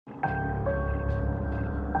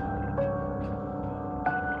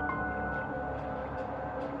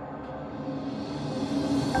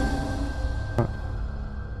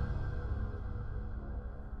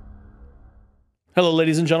Hello,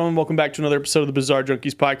 ladies and gentlemen. Welcome back to another episode of the Bizarre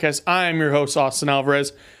Junkeez podcast. I'm your host, Austin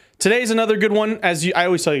Alvarez. Today's another good one. I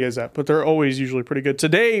always tell you guys that, but they're always usually pretty good.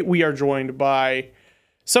 Today, we are joined by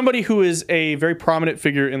somebody who is a very prominent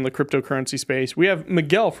figure in the cryptocurrency space. We have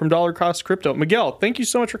Miguel from Dollar Cost Crypto. Miguel, thank you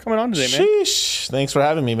so much for coming on today, man. Sheesh. Thanks for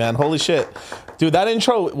having me, man. Holy shit. Dude, that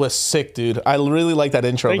intro was sick, dude. I really like that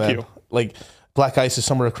intro, man. Thank you. Like, Black Ice is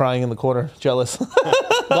somewhere crying in the corner. Jealous.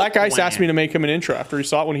 Black Ice asked me to make him an intro after he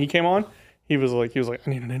saw it when he came on. He was like, I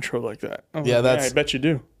need an intro like that. I bet you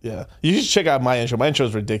do. Yeah. You should check out my intro. My intro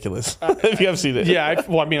is ridiculous. If you haven't seen it. Yeah.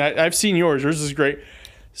 I've seen yours. Yours is great.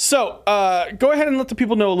 So go ahead and let the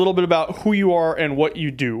people know a little bit about who you are and what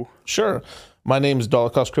you do. Sure. My name is Dollar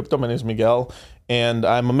Cost Crypto. My name is Miguel. And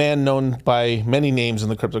I'm a man known by many names in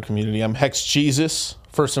the crypto community. I'm Hex Jesus,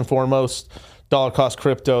 first and foremost. Dollar Cost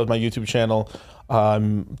Crypto is my YouTube channel.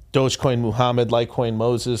 Dogecoin Muhammad, Litecoin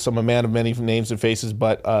Moses. I'm a man of many names and faces,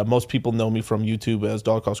 but most people know me from YouTube as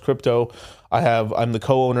Dollar Cost Crypto. I'm the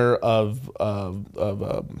co-owner of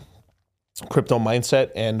Crypto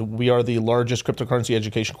Mindset, and we are the largest cryptocurrency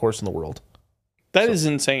education course in the world. That is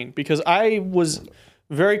insane, because I was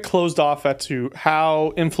very closed off as to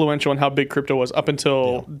how influential and how big crypto was up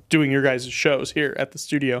until doing your guys' shows here at the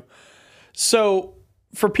studio. So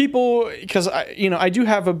for people, because I do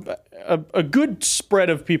have a good spread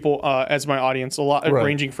of people as my audience, a lot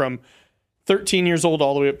ranging from 13 years old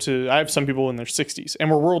all the way up to, I have some people in their 60s,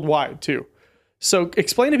 and we're worldwide too. So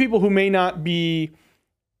explain to people who may not be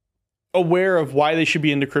aware of why they should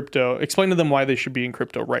be into crypto. Explain to them why they should be in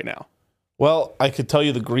crypto right now. Well, I could tell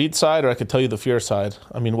you the greed side, or I could tell you the fear side.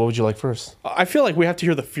 I mean, what would you like first? I feel like we have to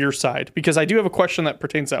hear the fear side, because I do have a question that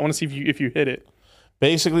pertains to that. I want to see if you hit it.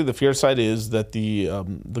 Basically, the fear side is that the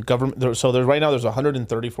government. So there's right now there's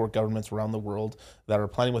 134 governments around the world that are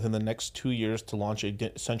planning within the next 2 years to launch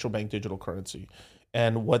a central bank digital currency.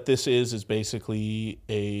 And what this is basically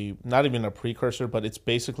not even a precursor, but it's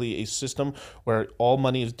basically a system where all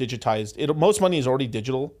money is digitized. Most money is already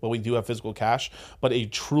digital, but we do have physical cash. But a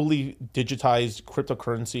truly digitized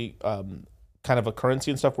cryptocurrency, kind of a currency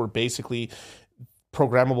and stuff, where basically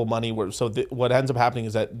programmable money, what ends up happening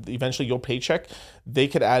is that eventually your paycheck, they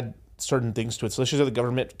could add certain things to it. So let's just say the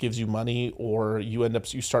government gives you money, or you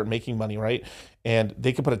start making money, right? And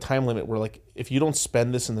they could put a time limit where, like, if you don't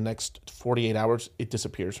spend this in the next 48 hours, it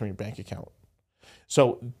disappears from your bank account.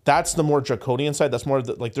 So that's the more draconian side. That's more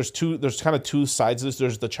there's kind of two sides of this.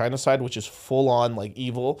 There's the China side, which is full on like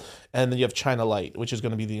evil. And then you have China Light, which is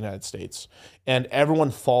going to be the United States. And everyone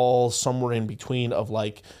falls somewhere in between of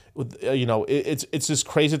like, it's this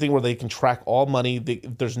crazy thing where they can track all money.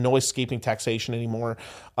 There's no escaping taxation anymore.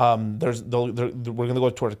 We're going to go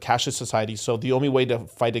toward a cashless society. So the only way to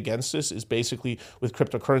fight against this is basically with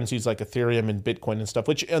cryptocurrencies like Ethereum and Bitcoin and stuff,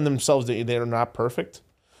 which in themselves, they're not perfect.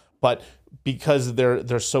 But because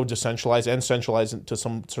they're so decentralized and centralized to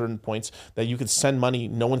some certain points that you can send money,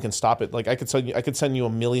 no one can stop it. Like I could send you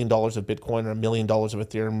 $1 million of Bitcoin or $1 million of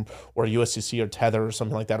Ethereum or USDC or Tether or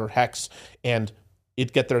something like that, or Hex, and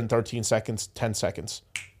it'd get there in 13 seconds, 10 seconds.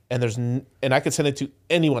 And I could send it to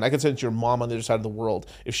anyone. I could send it to your mom on the other side of the world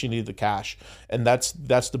if she needed the cash. And that's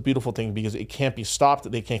the beautiful thing, because it can't be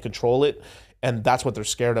stopped. They can't control it. And that's what they're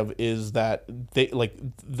scared of, is that they like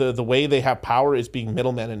the way they have power is being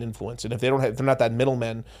middlemen and influence. And if they're not that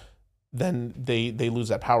middleman, then they lose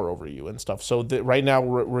that power over you and stuff. So right now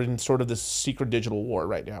we're in sort of this secret digital war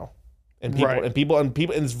right now. And people, and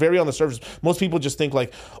it's very on the surface. Most people just think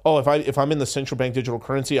like, oh, if I'm in the central bank digital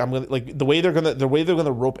currency, I'm gonna, like, the way they're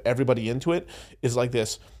gonna rope everybody into it is like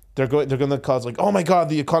this. They're gonna cause like, oh my God,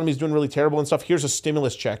 the economy is doing really terrible and stuff. Here's a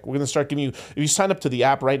stimulus check. We're gonna start giving you, if you sign up to the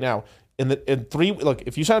app right now,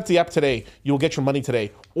 if you sign up to the app today, you will get your money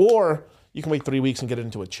today, or you can wait 3 weeks and get it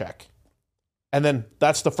into a check. And then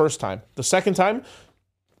that's the first time. The second time,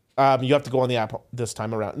 you have to go on the app this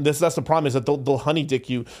time around. And that's the problem, is that they'll honey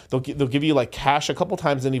dick you. They'll give you like cash a couple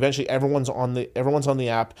times, and eventually everyone's on the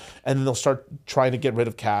app, and then they'll start trying to get rid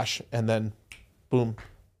of cash, and then boom,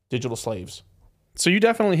 digital slaves. So you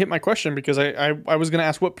definitely hit my question, because I was going to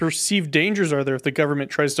ask, what perceived dangers are there if the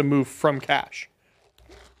government tries to move from cash?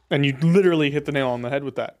 And you literally hit the nail on the head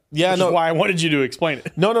with that. Yeah, which is why I wanted you to explain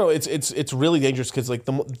it. No, it's really dangerous, because like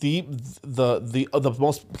the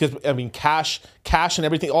most, because I mean cash and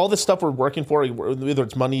everything, all this stuff we're working for, whether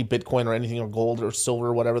it's money, Bitcoin, or anything, or gold or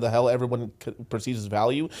silver, whatever the hell everyone perceives as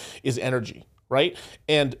value, is energy, right?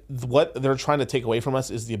 And what they're trying to take away from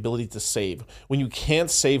us is the ability to save. When you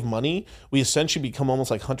can't save money, we essentially become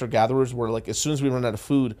almost like hunter gatherers, where like as soon as we run out of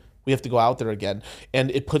food, We have to go out there again,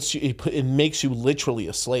 and it makes you literally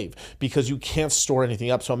a slave because you can't store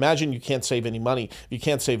anything up. So imagine you can't save any money. If you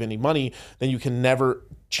can't save any money, then you can never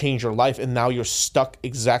change your life, and now you're stuck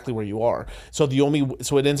exactly where you are. So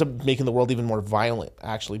it ends up making the world even more violent,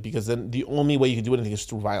 actually, because then the only way you can do anything is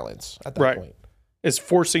through violence at that point. It's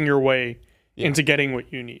forcing your way into getting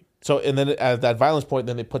what you need. So, and then at that violence point,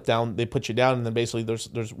 then they put you down, and then basically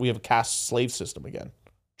we have a caste slave system again.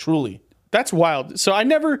 Truly. That's wild. So I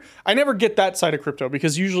never get that side of crypto,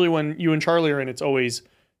 because usually when you and Charlie are in, it's always,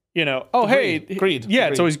 greed. Yeah,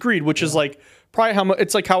 it's always greed, which is like probably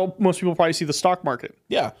it's like how most people probably see the stock market.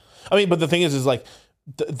 Yeah, I mean, but the thing is like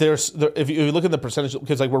if you look at the percentage,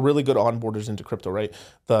 because like we're really good onboarders into crypto, right?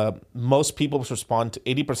 The most people respond to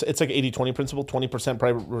 80%. It's like 80-20 principle. 20%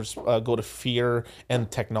 probably go to fear and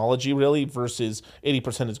technology, really, versus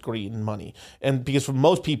 80% is greed and money. And because for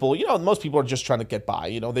most people, most people are just trying to get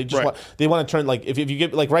by. They just want to turn, like if you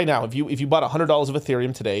get, like right now, if you bought $100 of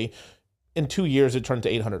Ethereum today, in 2 years it turned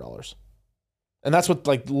to $800. And that's what,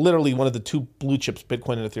 like, literally one of the two blue chips,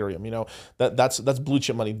 Bitcoin and Ethereum. That's blue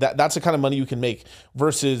chip money. That's the kind of money you can make.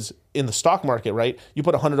 Versus in the stock market, right? You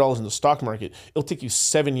put $100 in the stock market, it'll take you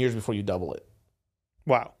 7 years before you double it.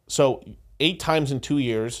 Wow. So 8 times in 2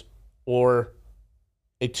 years, or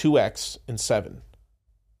a 2x in 7.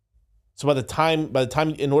 So by the time,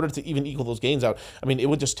 in order to even equal those gains out, I mean, it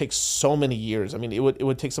would just take so many years. I mean, it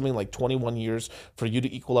would take something like 21 years for you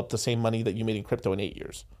to equal up the same money that you made in crypto in 8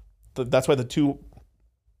 years. That's why the two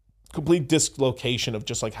complete dislocation of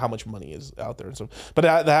just like how much money is out there and stuff. But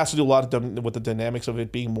that has to do a lot with the dynamics of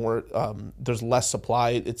it being more. There's less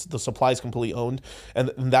supply. The supply is completely owned, and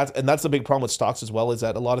that's the big problem with stocks as well. Is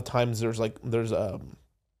that a lot of times they're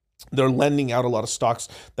lending out a lot of stocks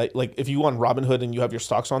that, like, if you go on Robinhood and you have your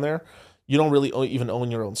stocks on there, you don't really even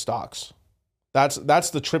own your own stocks. That's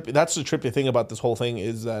the trippy thing about this whole thing,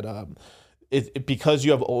 is that because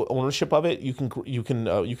you have ownership of it, you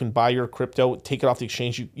can buy your crypto, take it off the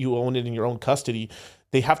exchange, you own it in your own custody.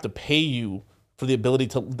 They have to pay you for the ability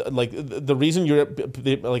to, like, the reason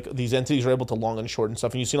these entities are able to long and short and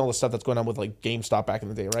stuff, and you've seen all the stuff that's going on with like GameStop back in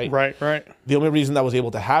the day, right? Right. The only reason that was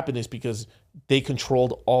able to happen is because they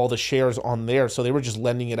controlled all the shares on there, so they were just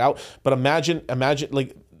lending it out. But imagine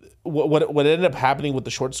like what ended up happening with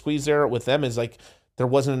the short squeeze there with them is like, there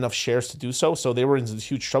wasn't enough shares to do so. So they were in this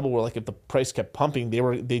huge trouble where, like, if the price kept pumping, there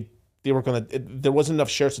wasn't enough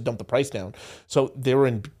shares to dump the price down. So they were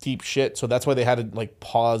in deep shit. So that's why they had to like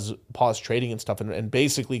pause trading and stuff and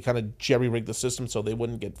basically kind of jerry-rig the system so they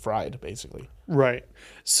wouldn't get fried, basically. Right.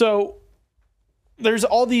 So there's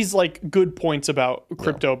all these like good points about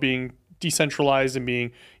crypto being decentralized and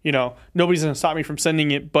being, nobody's going to stop me from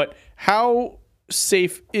sending it. But how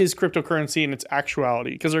safe is cryptocurrency in its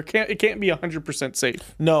actuality? Because it can't be 100%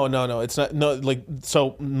 safe. No, it's not. No, like,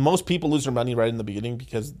 so most people lose their money right in the beginning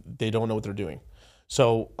because they don't know what they're doing.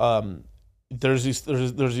 So there's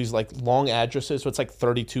these like long addresses. So it's like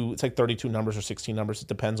 32 numbers or 16 numbers. It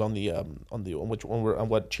depends on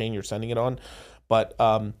what chain you're sending it on. But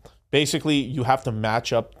basically you have to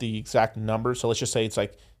match up the exact number. So let's just say it's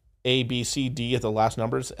like A, B, C, D at the last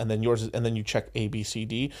numbers, and then and then you check A, B, C,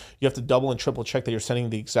 D. You have to double and triple check that you're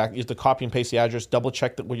sending you have to copy and paste the address, double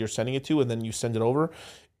check that what you're sending it to, and then you send it over.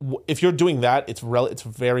 If you're doing that, it's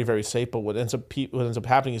very, very safe. But what ends up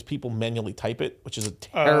happening is people manually type it, which is a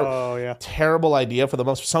terrible idea for the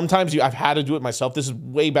most. Sometimes I've had to do it myself. This is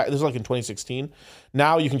way back. This is like in 2016.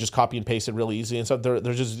 Now you can just copy and paste it really easy. And so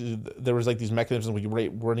there was like these mechanisms where you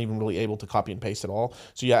weren't even really able to copy and paste at all.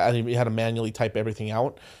 So you had to manually type everything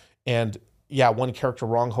out. And yeah, one character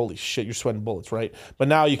wrong, holy shit, you're sweating bullets, right? But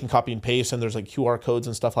now you can copy and paste, and there's like QR codes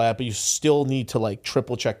and stuff like that, but you still need to like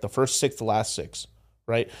triple check the first 6, the last 6,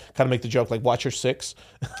 right? Kind of make the joke like, watch your 6.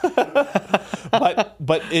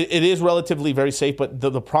 but it is relatively very safe. But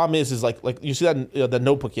the problem is like you see that the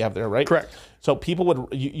notebook you have there, right? Correct. So people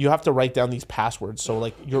you have to write down these passwords. So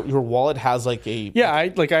like your wallet has like a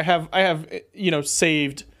I have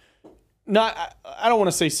saved. Not, I don't want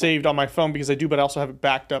to say saved on my phone because I do, but I also have it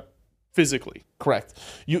backed up physically. Correct.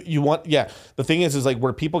 You want, the thing is like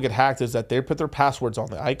where people get hacked is that they put their passwords on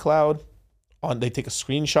the iCloud, they take a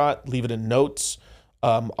screenshot, leave it in notes,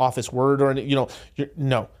 Office Word, or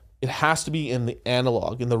no, it has to be in the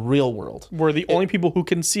analog, in the real world, where the only people who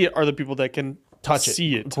can see it are the people that can touch it,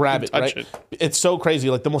 see it, grab it, right? It's so crazy.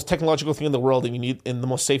 Like the most technological thing in the world, and the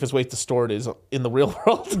most safest way to store it is in the real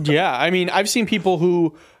world. Yeah, I mean, I've seen people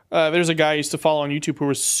who. There's a guy I used to follow on YouTube who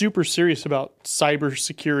was super serious about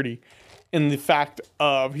cybersecurity, and the fact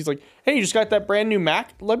of, he's like, hey, you just got that brand new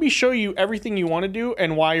Mac? Let me show you everything you want to do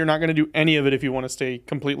and why you're not going to do any of it if you want to stay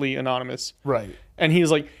completely anonymous. Right. And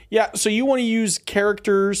he's like, yeah, so you want to use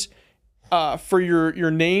characters for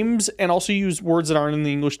your names and also use words that aren't in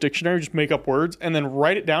the English dictionary, just make up words and then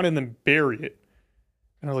write it down and then bury it.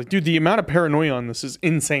 And I was like, dude, the amount of paranoia on this is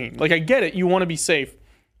insane. Like, I get it. You want to be safe.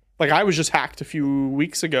 Like, I was just hacked a few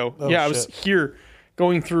weeks ago. Oh, I was here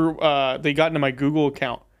going through, they got into my Google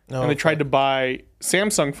account and they tried to buy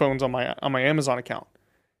Samsung phones on my Amazon account.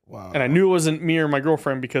 Wow. And I knew it wasn't me or my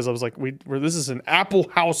girlfriend because I was like, this is an Apple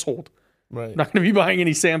household. Right. Not going to be buying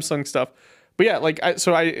any Samsung stuff. But yeah, like,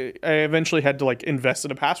 I eventually had to like invest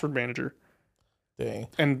in a password manager. Dang.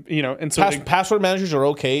 And, you know, and so password managers are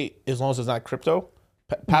okay as long as it's not crypto.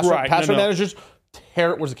 Password managers,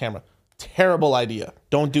 where's the camera? Terrible idea.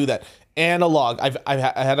 Don't do that. Analog. I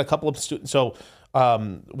had a couple of students. So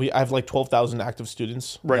I have like 12,000 active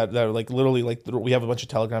students that are like literally like we have a bunch of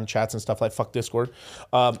Telegram chats and stuff like fuck Discord.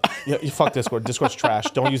 Fuck Discord. Discord's trash.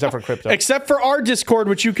 Don't use that for crypto. Except for our Discord,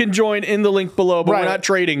 which you can join in the link below, but we're not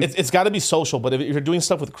trading. It's got to be social. But if you're doing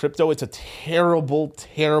stuff with crypto, it's a terrible,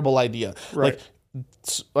 terrible idea. Right.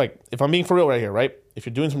 Like if I'm being for real right here, right? If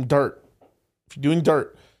you're doing some dirt,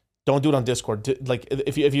 don't do it on Discord. Like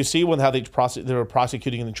if you see how they were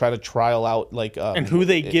prosecuting and try to trial out like and who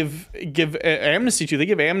they give amnesty to. They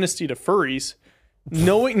give amnesty to furries. I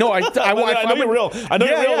know you're real. I know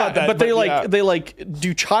you're real about that. But they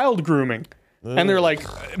do child grooming, and they're like,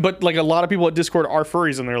 but like a lot of people at Discord are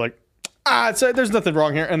furries, and they're like, there's nothing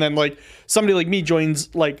wrong here. And then like somebody like me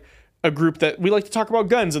joins like a group that we like to talk about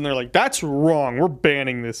guns, and they're like, that's wrong. We're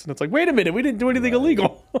banning this. And it's like, wait a minute, we didn't do anything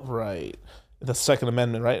illegal. Right. The Second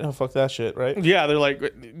Amendment, right? Oh, fuck that shit, right? Yeah, they're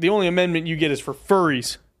like, the only amendment you get is for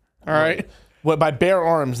furries. All right? Well, by bear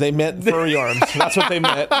arms, they meant furry arms. That's what they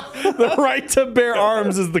meant. The right to bear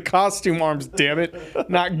arms is the costume arms, damn it,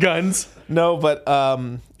 not guns. No, but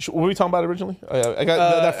what were we talking about originally? I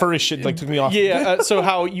got that furry shit like took me off. Yeah, so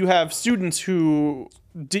how you have students who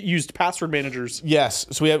used password managers. Yes,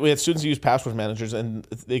 so we had students who used password managers, and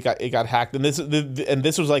it got hacked. And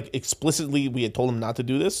this was like explicitly we had told them not to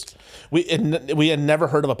do this. We had never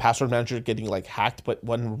heard of a password manager getting like hacked, but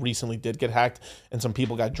one recently did get hacked, and some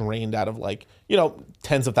people got drained out of like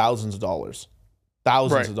tens of thousands of dollars.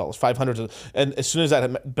 Thousands of dollars, 500, and as soon as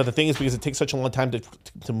that, but the thing is, because it takes such a long time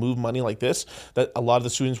to move money like this, that a lot of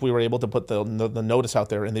the students, we were able to put the notice out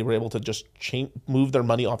there, and they were able to just move their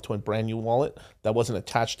money off to a brand new wallet that wasn't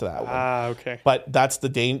attached to that one. Okay. But that's the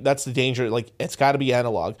danger. Like, it's got to be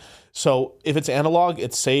analog. So if it's analog,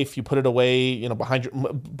 it's safe. You put it away, behind your,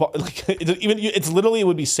 like it's literally, it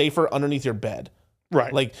would be safer underneath your bed.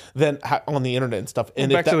 Right. Like then on the internet and stuff. And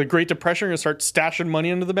back to the Great Depression, you're going to start stashing money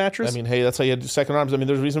under the mattress? I mean, hey, that's how you had second arms. I mean,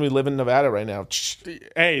 there's a reason we live in Nevada right now.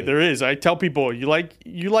 Hey, there is. I tell people, you like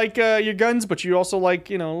your guns, but you also like,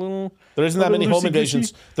 a little... There isn't that many home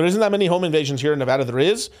invasions. There isn't that many home invasions here in Nevada. There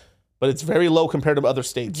is, but it's very low compared to other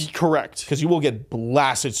states. Correct. Because you will get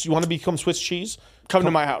blasted. You want to become Swiss cheese? Come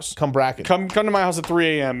to my house. Come bracket. Come to my house at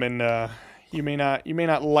 3 a.m. and you may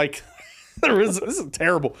not like... This is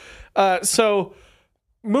terrible. So...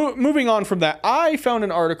 Moving on from that, I found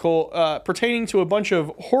an article pertaining to a bunch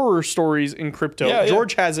of horror stories in crypto. Yeah,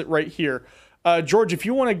 George has it right here. George, if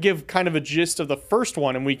you want to give kind of a gist of the first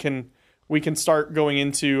one, and we can start going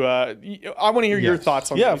into. I want to hear your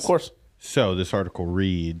thoughts on this. Yeah, of course. So this article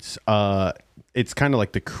reads, it's kind of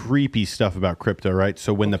like the creepy stuff about crypto, right?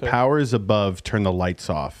 So when the power is above, turn the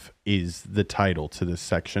lights off is the title to this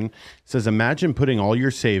section. It says, imagine putting all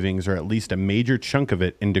your savings, or at least a major chunk of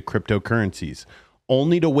it, into cryptocurrencies,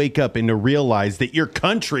 only to wake up and to realize that your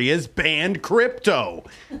country has banned crypto.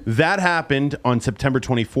 That happened on September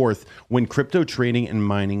 24th when crypto trading and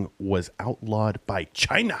mining was outlawed by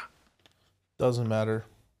China. Doesn't matter.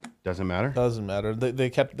 Doesn't matter? Doesn't matter. They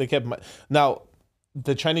kept now,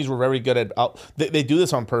 the Chinese were very good at they do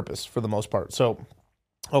this on purpose for the most part. So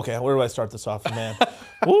okay, where do I start this off, man?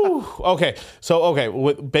 Woo. Okay. So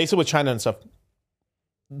basically with China and stuff,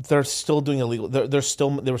 they're still doing illegal.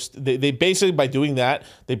 They basically, by doing that,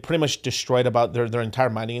 they pretty much destroyed about their entire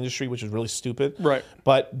mining industry, which is really stupid. Right.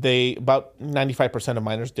 But about 95% of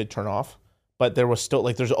miners did turn off. But there was still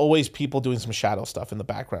there's always people doing some shadow stuff in the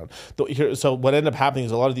background. So what ended up happening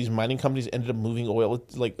is a lot of these mining companies ended up moving oil.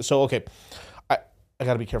 I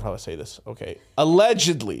got to be careful how I say this. Okay.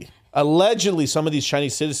 Allegedly, some of these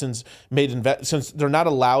Chinese citizens since they're not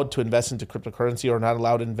allowed to invest into cryptocurrency or not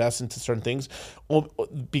allowed to invest into certain things,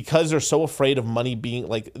 because they're so afraid of money being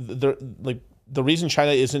the reason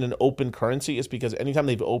China isn't an open currency is because anytime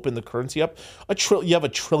they've opened the currency up, you have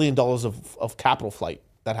 $1 trillion of capital flight.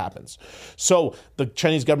 that happens. So the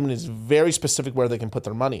Chinese government is very specific where they can put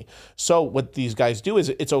their money. So what these guys do is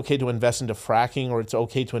it's okay to invest into fracking, or it's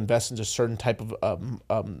okay to invest into certain type of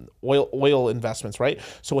oil investments, right?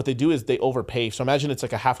 So what they do is they overpay. So imagine it's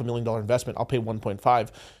like a $500,000 investment. I'll pay 1.5.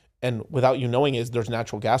 And without you knowing is there's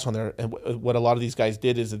natural gas on there. And what a lot of these guys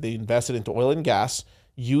did is that they invested into oil and gas,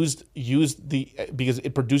 used because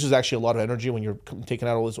it produces actually a lot of energy when you're taking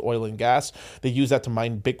out all this oil and gas. They use that to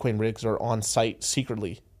mine Bitcoin rigs that are on site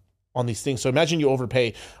secretly on these things. So imagine you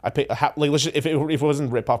overpay. I pay if it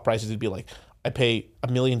wasn't rip off prices, it'd be like I pay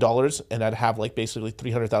 $1 million and I'd have like basically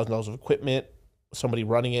 $300,000 of equipment, somebody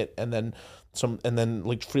running it, and then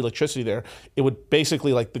like free electricity there. It would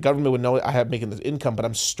basically, like, the government would know I have making this income, but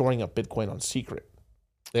I'm storing up Bitcoin on secret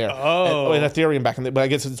there. And Ethereum back in the, but I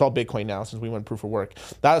guess it's all Bitcoin now since we went proof of work.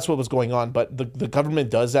 That's what was going on. But the government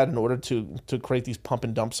does that in order to create these pump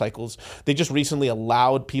and dump cycles. They just recently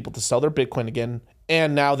allowed people to sell their Bitcoin again,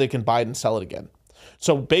 and now they can buy it and sell it again.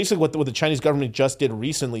 So basically what the Chinese government just did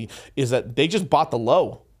recently is that they just bought the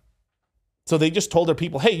low. So they just told their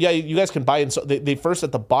people, hey, yeah, you guys can buy and sell. They first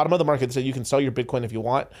at the bottom of the market said you can sell your Bitcoin if you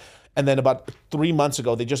want. And then about 3 months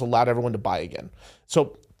ago, they just allowed everyone to buy again.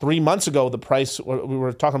 So 3 months ago, the price, we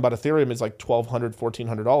were talking about Ethereum, is like $1,200,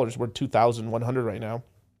 $1,400. We're $2,100 right now.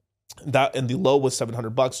 And the low was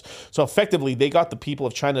 $700. So effectively, they got the people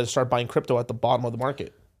of China to start buying crypto at the bottom of the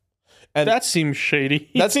market. And that seems shady.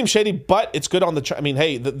 That seems shady, but it's good on the, I mean,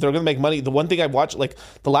 hey, they're going to make money. The one thing I watched, like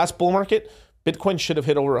the last bull market, Bitcoin should have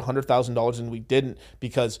hit over $100,000 and we didn't,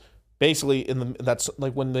 because basically that's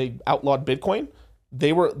like when they outlawed Bitcoin,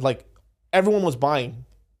 they were like, everyone was buying,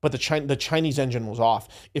 but the Chinese engine was off.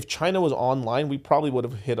 If China was online, we probably would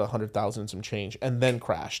have hit 100,000 and some change and then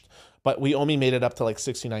crashed. But we only made it up to like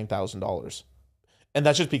 $69,000. And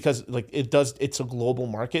that's just because it's a global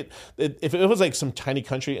market. If it was like some tiny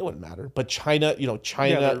country, it wouldn't matter. But China,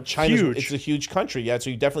 China's huge. It's a huge country. Yeah.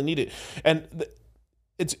 So you definitely need it. And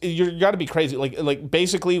you got to be crazy. Like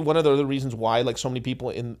basically one of the other reasons why like so many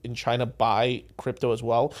people in China buy crypto as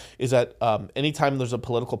well is that anytime there's a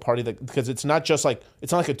political party because it's not like a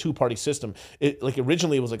 2-party system. Like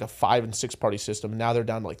originally it was like a 5 and 6 party system. Now they're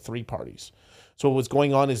down to like 3 parties. So what's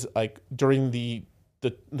going on is like during the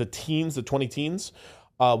teens, the 20 teens,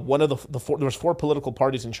 one of the 4, there was 4 political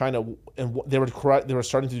parties in China, and they were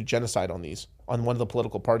starting to do genocide on one of the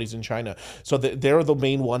political parties in China. So they're the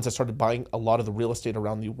main ones that started buying a lot of the real estate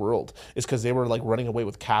around the world, is because they were like running away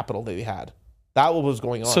with capital that they had. That was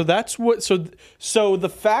going on. So that's what. So the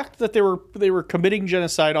fact that they were committing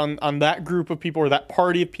genocide on that group of people or that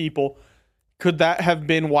party of people, could that have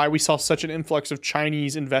been why we saw such an influx of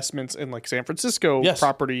Chinese investments in like San Francisco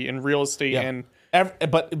property and real estate and.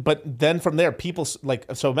 But then from there, people like,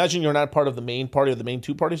 so imagine you're not part of the main party or the main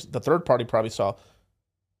 2 parties. The third party probably saw,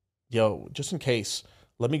 just in case,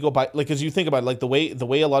 let me go buy, like, as you think about it, like the way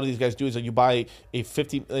a lot of these guys do is that you buy a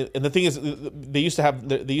 50, and the thing is they used to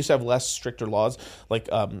have less stricter laws. Like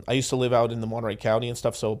I used to live out in the Monterey County and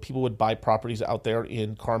stuff, so people would buy properties out there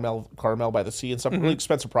in Carmel by the sea and stuff, really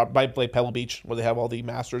expensive property, by like Pebble Beach where they have all the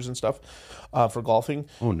Masters and stuff for golfing.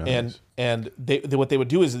 Oh, nice. And what they would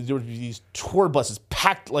do is there would be these tour buses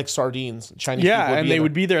packed like sardines. Chinese people would and they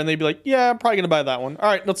would be there and they'd be like, yeah, I'm probably gonna buy that one. All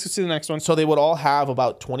right, let's see the next one. So they would all have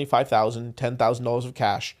about $25,000, $10,000 of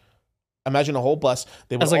cash. Imagine a whole bus.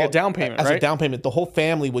 They would as like a down payment, as right? a down payment. The whole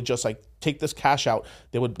family would just like take this cash out.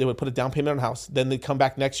 They would put a down payment on a house. Then they'd come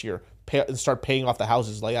back next year, pay and start paying off the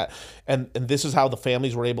houses like that. And this is how the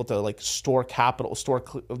families were able to like store capital,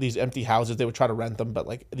 these empty houses. They would try to rent them, but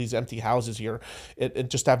like these empty houses here,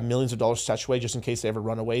 it just have millions of dollars stashed away just in case they ever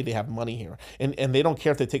run away. They have money here, and they don't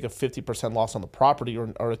care if they take a 50% loss on the property or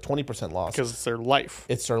a 20% loss, because it's their life.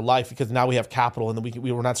 It's their life, because now we have capital, and then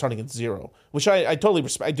we were not starting at zero, which I totally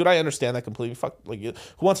respect. Dude, I understand that completely. Fuck, like who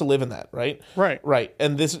wants to live in that, right? Right.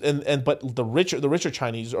 And this but the richer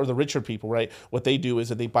Chinese or the richer people, right? What they do is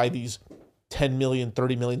that they buy these $10 million,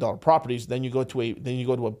 $30 million properties. Then you go to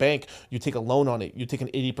a bank, you take a loan on it. You take an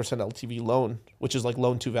 80% LTV loan, which is like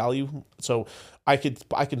loan to value. So I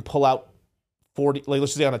can pull out 40, like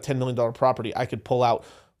let's say on a $10 million property, I could pull out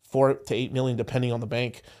 $4 to $8 million depending on the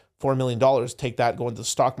bank, $4 million, take that, go into the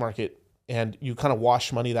stock market, and you kind of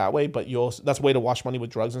wash money that way. But you also, that's a way to wash money with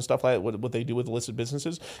drugs and stuff like that, what they do with illicit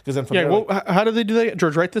businesses. Because then from there, how do they do that?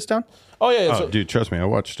 George, write this down. Oh yeah, so, dude, trust me, I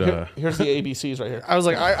watched. Here's the ABCs right here. I was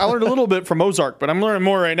like, I learned a little bit from Ozark, but I'm learning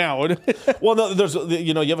more right now. Well, no, there's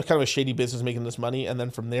you have a kind of a shady business making this money, and then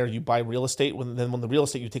from there you buy real estate. When the real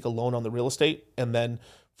estate, you take a loan on the real estate, and then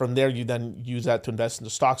From there, you then use that to invest into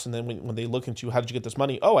stocks. And then when they look into how did you get this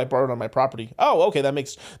money? Oh, I borrowed on my property. Oh, okay,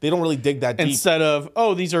 they don't really dig that deep. Instead of,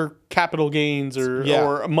 oh, these are capital gains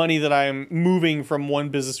or money that I'm moving from one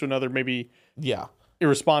business to another, maybe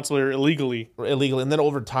irresponsibly or illegally. And then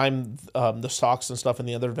over time, the stocks and stuff and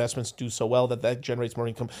the other investments do so well that generates more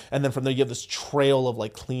income. And then from there, you have this trail of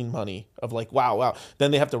like clean money of like, wow. Then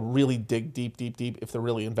they have to really dig deep if they're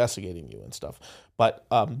really investigating you and stuff.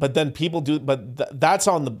 But then people do. But that's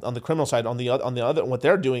on the criminal side. On the other, what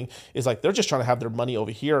they're doing is like they're just trying to have their money over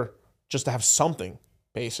here just to have something,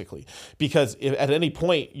 basically. Because if at any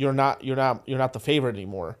point you're not the favorite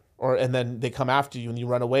anymore. And then they come after you and you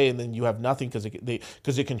run away and then you have nothing because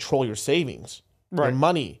they control your savings, your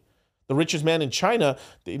money. The richest man in China,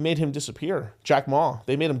 they made him disappear. Jack Ma,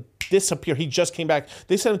 they made him disappear. He just came back.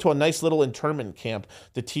 They sent him to a nice little internment camp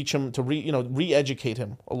to teach him to re-educate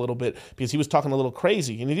him a little bit because he was talking a little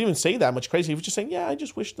crazy. And he didn't even say that much crazy. He was just saying, yeah, I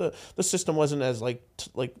just wish the system wasn't as I'd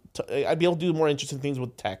be able to do more interesting things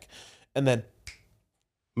with tech. And then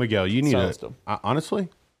Miguel, you need to honestly,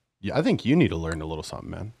 I think you need to learn a little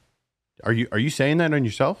something, man. Are you saying that on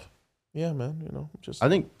yourself? Yeah, man. I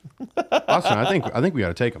think, Austin. I think we got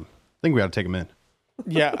to take him. I think we got to take him in.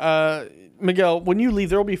 Yeah, Miguel. When you leave,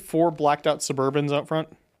 there will be 4 blacked out Suburbans out front.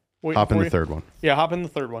 Hop in the third one. Yeah, hop in the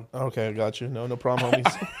third one. Okay, I got you. No problem,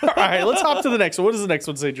 homies. All right, let's hop to the next one. What does the next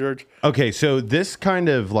one say, George? Okay, so this kind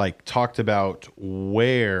of like talked about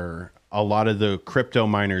where a lot of the crypto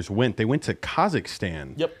miners went. They went to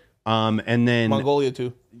Kazakhstan. Yep. And then Mongolia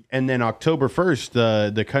too. And then October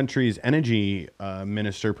 1st, the country's energy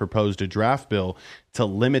minister proposed a draft bill to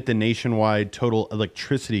limit the nationwide total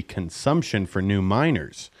electricity consumption for new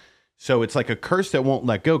miners. So it's like a curse that won't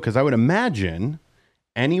let go, because I would imagine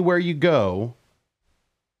anywhere you go,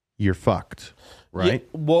 you're fucked, right?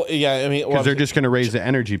 I mean, because they're just going to raise the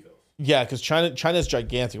energy. Yeah, because China's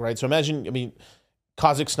gigantic, right? So imagine,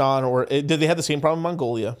 Kazakhstan, or did they have the same problem in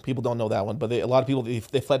Mongolia? People don't know that one, but a lot of people they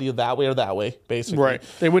fled either that way or that way, basically. Right.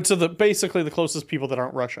 They went to basically the closest people that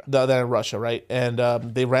aren't Russia. That are Russia, right? And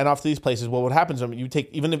they ran off to these places. Well, what happens? You take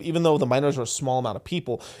even though the miners are a small amount of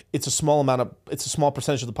people, it's a small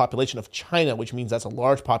percentage of the population of China, which means that's a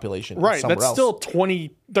large population. Right. That's still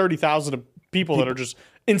 20,000-30,000 people that are just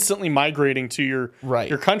instantly migrating to your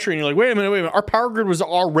country, and you're like, wait a minute, our power grid was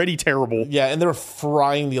already terrible. Yeah, and they're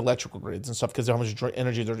frying the electrical grids and stuff because of how much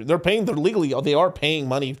energy they're paying. They are paying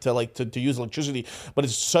money to use electricity, but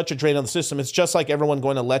it's such a drain on the system. It's just like everyone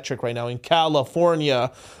going electric right now in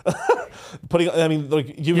California.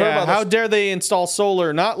 You've heard about how dare they install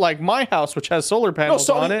solar? Not like my house, which has solar panels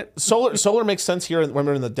on it. Solar makes sense here when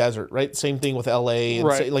we're in the desert, right? Same thing with LA,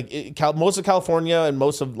 and most of California and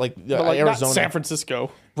most of Arizona, not San Francisco.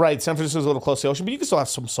 Right, San Francisco's a little close to the ocean, but you can still have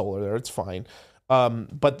some solar there. It's fine.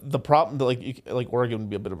 But the problem, like Oregon would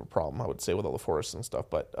be a bit of a problem, I would say, with all the forests and stuff.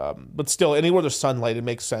 But still, anywhere there's sunlight, it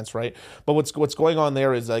makes sense, right? But what's going on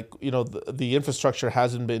there is the infrastructure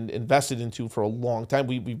hasn't been invested into for a long time.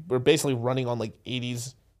 We're basically running on like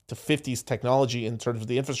 80s to 50s technology in terms of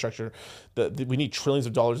the infrastructure. We need trillions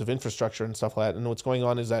of dollars of infrastructure and stuff like that. And what's going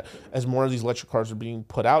on is that as more of these electric cars are being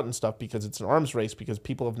put out and stuff, because it's an arms race, because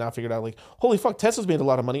people have now figured out, like, holy fuck, Tesla's made a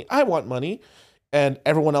lot of money. I want money. And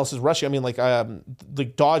everyone else is rushing.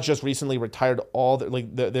 Dodge just recently retired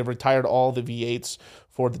they've retired all the V8s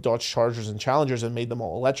for the Dodge Chargers and Challengers and made them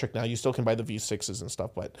all electric now. You still can buy the V6s and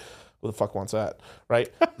stuff, but who the fuck wants that,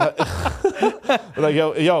 right?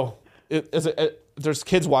 There's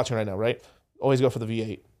kids watching right now, right? Always go for the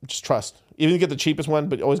V8. Just trust. Even get the cheapest one,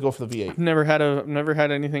 but always go for the V8. I've never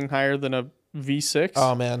had anything higher than a V6.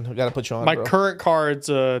 Oh man, I gotta put you on. My current car,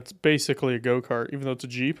 it's basically a go-kart, even though it's a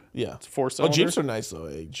Jeep. Yeah, it's 4-cylinder. Jeeps are nice though.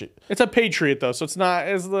 It's a Patriot though, so it's not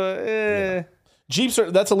as the. Yeah. Jeeps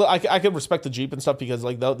are I could respect the Jeep and stuff because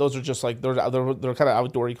those are just they're kind of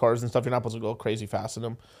outdoory cars and stuff. You're not supposed to go crazy fast in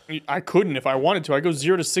them. I couldn't if I wanted to. I go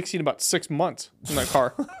 0 to 60 in about 6 months in that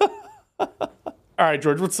car. All right,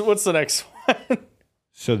 George, what's the next one?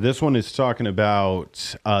 So this one is talking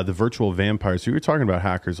about the virtual vampires. We were talking about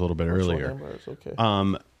hackers a little bit earlier. Vampires, okay.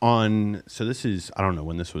 So this is, I don't know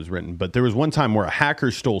when this was written, but there was one time where a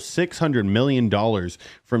hacker stole $600 million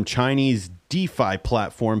from Chinese DeFi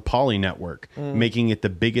platform Poly Network, making it the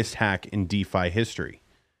biggest hack in DeFi history.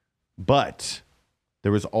 But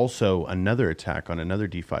there was also another attack on another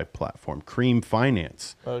DeFi platform, Cream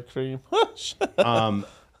Finance. Cream.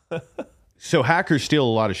 So hackers steal a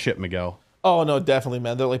lot of shit, Miguel. Oh no, definitely,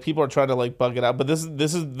 man. They're people are trying to bug it out, but this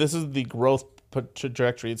is the growth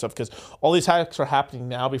trajectory and stuff, because all these hacks are happening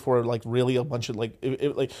now before really a bunch of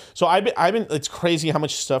So I've been it's crazy how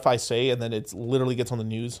much stuff I say and then it literally gets on the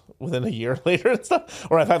news within a year later and stuff,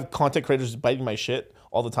 or I've had content creators biting my shit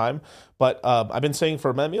all the time. But I've been saying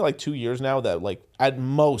for maybe like 2 years now that like at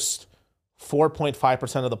most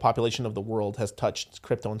 4.5% of the population of the world has touched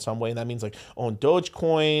crypto in some way. And that means like owned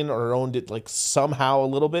Dogecoin or owned it like somehow a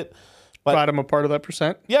little bit. But Glad I'm a part of that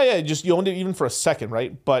percent. yeah, just you owned it even for a second,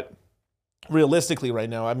 right? But realistically right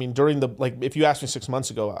now, I mean, during the, like, if you asked me 6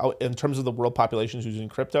 months ago, in terms of the world populations using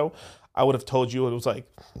crypto, I would have told you it was like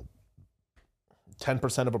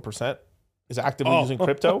 10% of a percent is actively using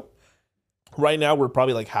crypto. Right now, we're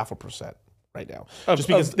probably like 0.5% right now. Just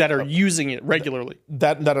because that are using it regularly.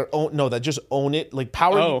 That just own it. Like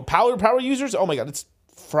power users, oh my God, it's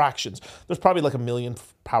fractions. There's probably like 1 million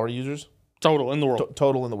power users. Total in the world.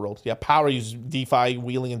 Total in the world. Yeah, power users, DeFi,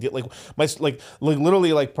 wheeling, and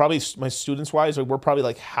literally like probably my students wise, like we're probably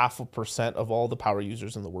like 0.5% of all the power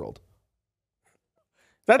users in the world.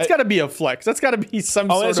 That's got to be a flex. That's got to be some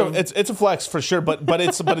sort of. It's a flex for sure, but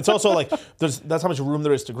it's also like that's how much room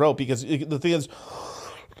there is to grow, because the thing is,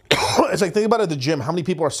 it's like think about it at the gym. How many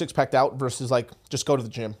people are six packed out versus like just go to the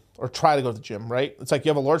gym or try to go to the gym, right? It's like you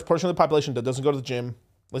have a large portion of the population that doesn't go to the gym.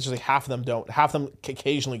 Let's just say half of them don't. Half of them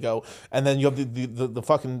occasionally go, and then you have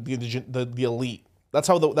the elite. That's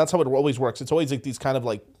how it always works. It's always like these kind of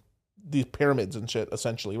like these pyramids and shit,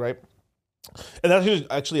 essentially, right? And that's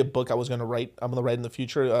actually a book I was going to write. I'm going to write in the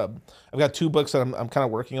future. I've got 2 books that I'm kind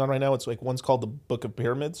of working on right now. It's like one's called the Book of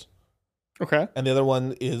Pyramids, okay, and the other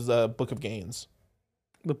one is Book of Gains.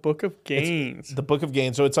 The Book of Gains. The Book of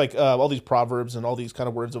Gains. So it's like all these proverbs and all these kind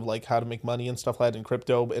of words of like how to make money and stuff like that in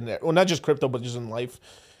crypto, and well, not just crypto, but just in life.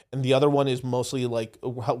 And the other one is mostly like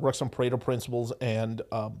how it works on Pareto principles and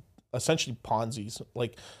essentially Ponzi's.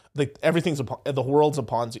 Like the world's a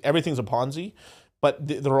Ponzi. Everything's a Ponzi, but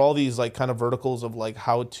there are all these like kind of verticals of like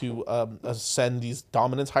how to ascend these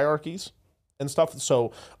dominance hierarchies and stuff.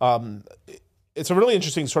 So it's a really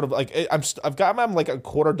interesting sort of like I'm like a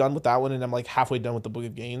quarter done with that one, and I'm like halfway done with the Book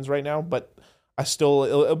of Gains right now. But I still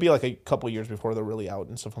it'll be like a couple of years before they're really out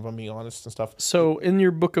and stuff, if I'm being honest and stuff. So in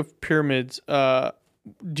your Book of Pyramids,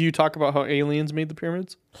 do you talk about how aliens made the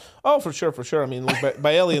pyramids? Oh, for sure. I mean, like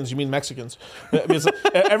by aliens, you mean Mexicans. Because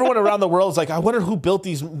everyone around the world is like, I wonder who built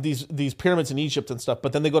these pyramids in Egypt and stuff.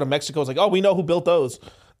 But then they go to Mexico, it's like, oh, we know who built those.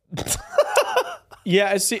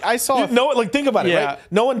 Yeah, I saw. Like think about it, right?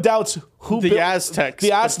 No one doubts who the built Aztecs.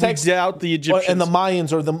 The Aztecs doubt the Egyptians and the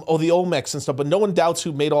Mayans or the Olmecs and stuff, but no one doubts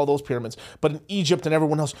who made all those pyramids. But in Egypt and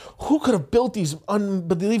everyone else, who could have built these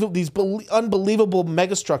unbelievable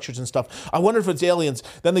megastructures and stuff? I wonder if it's aliens.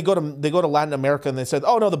 Then they go to Latin America and they said,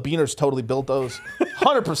 oh no, the Beaners totally built those,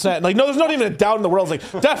 100%. Like no, there's not even a doubt in the world.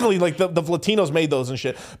 It's like definitely like the Latinos made those and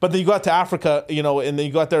shit. But then you go out to Africa, and then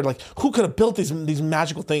you go out there like who could have built these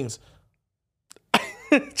magical things?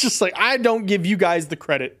 Just like, I don't give you guys the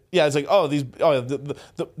credit. Yeah, it's like, the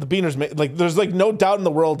Beaners made, like, there's like no doubt in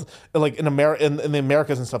the world, like in America, in the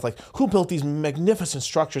Americas and stuff, like who built these magnificent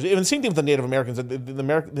structures. Even the same thing with the Native Americans.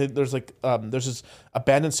 There's this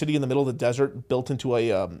abandoned city in the middle of the desert built into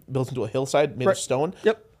a hillside made of stone.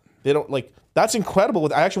 Yep. They don't like that's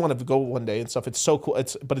incredible. I actually want to go one day and stuff. It's so cool.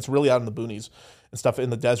 But it's really out in the boonies and stuff in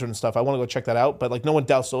the desert and stuff. I want to go check that out. But like no one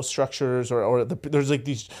doubts those structures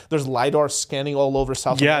there's LiDAR scanning all over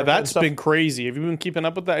South America. Yeah, that's been crazy. Have you been keeping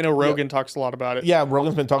up with that? I know Rogan talks a lot about it. Yeah,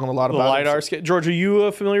 Rogan's been talking a lot about LiDAR it. George, are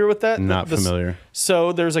you familiar with that? Not familiar.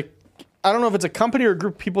 So there's I don't know if it's a company or a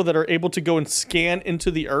group of people that are able to go and scan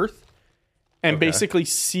into the earth and basically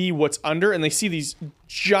see what's under, and they see these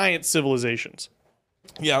giant civilizations.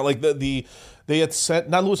 Yeah, like they had sent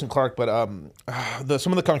not Lewis and Clark, but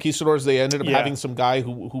some of the conquistadors. They ended up having some guy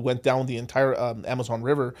who went down the entire Amazon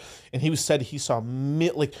River, and he said he saw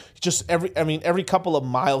every couple of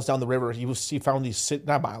miles down the river he found these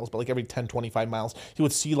not miles, but like every 10, 25 miles he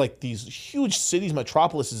would see like these huge cities,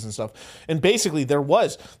 metropolises and stuff. And basically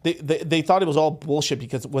they thought it was all bullshit,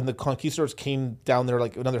 because when the conquistadors came down there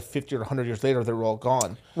like another 50 or 100 years later, they were all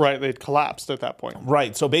gone. Right, they'd collapsed at that point.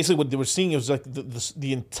 Right. So basically what they were seeing was like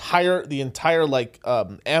the entire like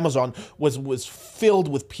Amazon was filled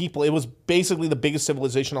with people. It was basically the biggest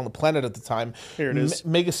civilization on the planet at the time. Here it is.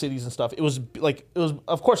 Mega cities and stuff. It was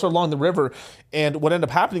of course along the river, and what ended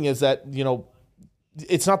up happening is that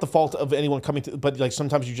it's not the fault of anyone coming to, but like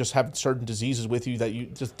sometimes you just have certain diseases with you that you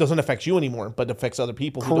just doesn't affect you anymore, but affects other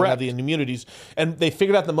people who don't have the immunities. And they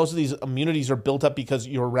figured out that most of these immunities are built up because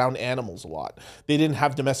you're around animals a lot. They didn't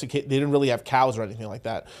have they didn't really have cows or anything like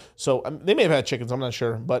that. So they may have had chickens, I'm not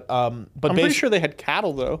sure, but I'm pretty sure they had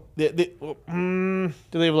cattle though. Do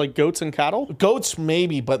they have like goats and cattle? Goats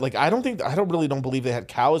maybe, but like I don't believe they had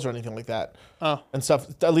cows or anything like that. and stuff.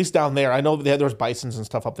 At least down there, I know there was bisons and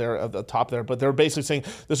stuff up there at the top there, but they're basically saying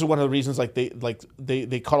this is one of the reasons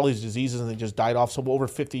they caught all these diseases and they just died off. So over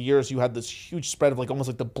 50 years, you had this huge spread of like almost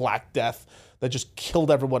like the Black Death that just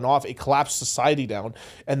killed everyone off. It collapsed society down,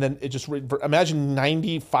 and then it just imagine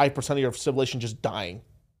 95% of your civilization just dying.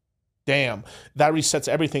 Damn, that resets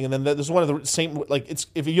everything. And then there's one of the same, like, it's,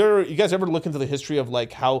 if you guys ever look into the history of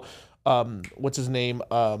like how what's his name,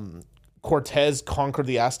 Cortez conquered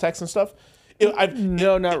the Aztecs and stuff.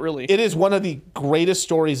 No, not really. It is one of the greatest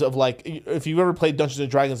stories of, like, if you've ever played Dungeons and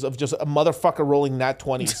Dragons, of just a motherfucker rolling nat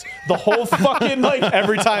 20s. The whole fucking, like,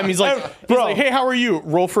 Every time he's like, hey, how are you?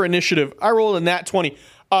 Roll for initiative. I roll a nat 20.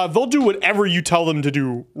 They'll do whatever you tell them to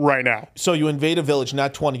do right now. So you invade a village,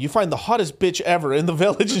 nat 20. You find the hottest bitch ever in the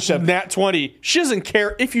village and shit. Nat 20. She doesn't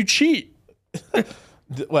care if you cheat.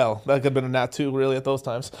 Well, that could have been a nat 2 really at those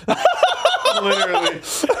times. Literally.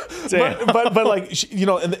 but like, you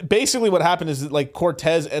know, and basically what happened is that, like,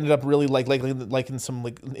 Cortez ended up really like in some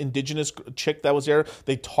like indigenous chick that was there.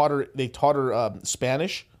 They taught her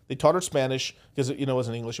Spanish. They taught her Spanish because, you know, it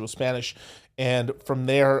wasn't English, it was Spanish. And from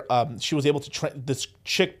there, she was able to this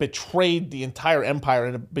chick betrayed the entire empire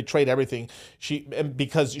and betrayed everything.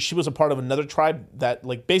 Because she was a part of another tribe that,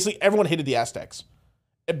 like, basically everyone hated the Aztecs.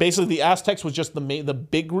 Basically, the Aztecs was just the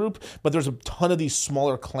big group, but there's a ton of these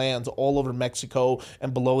smaller clans all over Mexico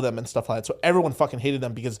and below them and stuff like that. So everyone fucking hated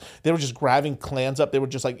them because they were just grabbing clans up. They were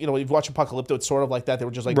just like, you know, if you watch Apocalypto, it's sort of like that. They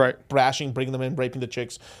were just like brashing, bringing them in, raping the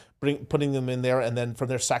chicks, putting them in there, and then from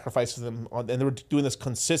there sacrificing them. And they were doing this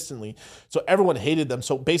consistently. So everyone hated them.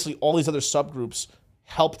 So basically, all these other subgroups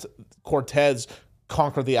helped Cortez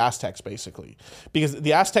conquer the Aztecs, basically, because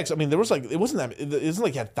the Aztecs, I mean, it wasn't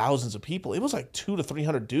like you had thousands of people. It was like 200 to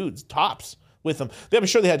 300 dudes tops with them. I'm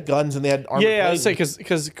sure they had guns and they had armor. Yeah, I would say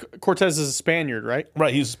because Cortez is a Spaniard, right?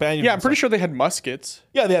 Right, he was a Spaniard. Yeah, I'm pretty sure they had muskets.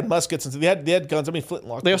 Yeah, they had muskets and they had guns. I mean,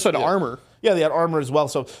 flintlock. They also had armor. Yeah, they had armor as well,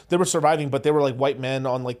 so they were surviving. But they were like white men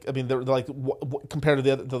on, like, I mean, they're like compared to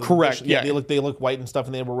the other. Correct. Yeah, they look white and stuff,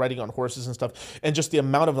 and they were riding on horses and stuff. And just the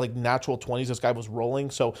amount of like natural 20s this guy was rolling.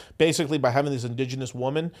 So basically, by having this indigenous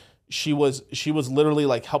woman, she was literally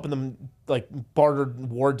like helping them, like, bartered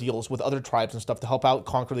war deals with other tribes and stuff to help out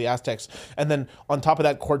conquer the Aztecs. And then on top of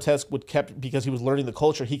that, Cortez because he was learning the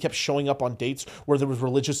culture, he kept showing up on dates where there was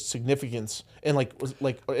religious significance, and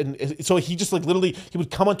so he just, like, literally he would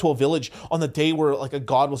come onto a village on the day where, like, a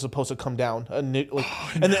god was supposed to come down, and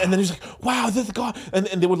then he's like, wow, this is the god, and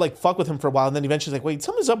they would, like, fuck with him for a while, and then eventually, like, wait,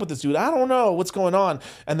 something's up with this dude, I don't know what's going on.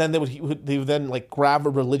 And then they would then, like, grab a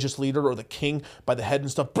religious leader or the king by the head and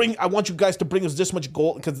stuff. I want you guys to bring us this much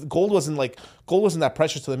gold, because gold wasn't that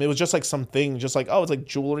precious to them. It was just like something, just like, oh, it's like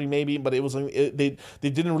jewelry maybe, but it was they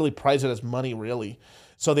didn't really prize it as money, really.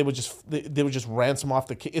 So they would just ransom off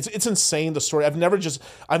the king. It's insane, the story. I've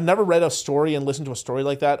never read a story and listened to a story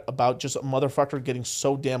like that about just a motherfucker getting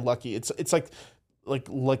so damn lucky. It's like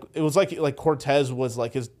it was like Cortez was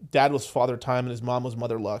like, his dad was Father Time and his mom was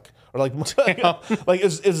Mother Luck, or like like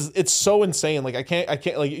it's so insane. Like I can't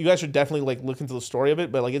like, you guys should definitely, like, look into the story of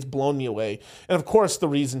it, but, like, it's blown me away. And of course the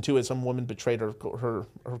reason too is some woman betrayed her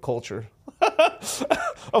culture.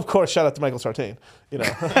 Of course, shout out to Michael Sartain, you know,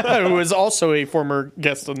 who is also a former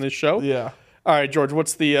guest on this show. Yeah. All right, George,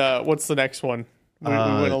 what's the next one? We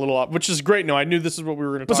went a little off, which is great. No, I knew this is what we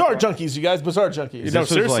were going to talk about. Bizarre Junkeez, you guys. Bizarre Junkeez.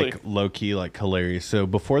 This was, like, low-key, like, hilarious. So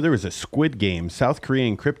before there was a Squid Game, South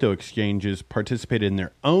Korean crypto exchanges participated in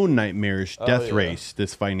their own nightmarish death race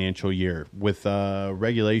this financial year with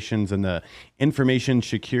regulations and the Information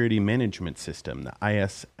Security Management System, the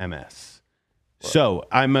ISMS. Right. So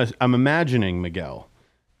I'm imagining, Miguel,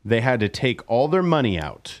 they had to take all their money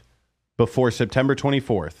out before September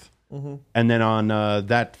 24th. Mm-hmm. And then on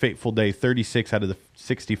that fateful day, 36 out of the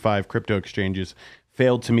 65 crypto exchanges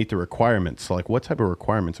failed to meet the requirements. So, like, what type of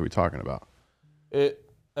requirements are we talking about?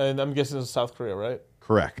 And I'm guessing it's South Korea, right?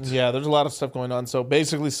 Correct. Yeah, there's a lot of stuff going on. So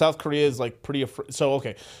basically, South Korea is, like, pretty afraid. So,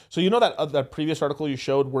 okay. So you know that previous article you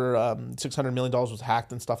showed where $600 million was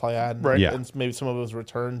hacked and stuff like that? Right. Yeah. And maybe some of it was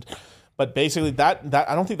returned. But basically, that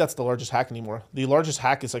I don't think that's the largest hack anymore. The largest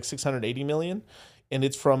hack is like $680 million, and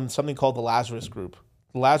it's from something called the Lazarus Group.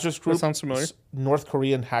 The Lazarus Group. That sounds familiar. North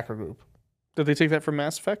Korean hacker group. Did they take that from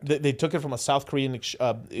Mass Effect? They took it from a South Korean.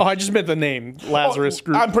 I just meant the name Lazarus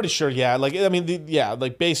Group. I'm pretty sure. Yeah, like, I mean,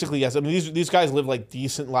 like, basically, yes. I mean, these guys live, like,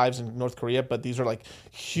 decent lives in North Korea, but these are, like,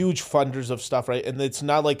 huge funders of stuff, right? And it's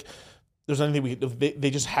not like there's anything they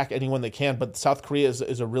just hack anyone they can. But South Korea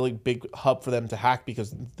is a really big hub for them to hack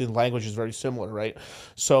because the language is very similar, right?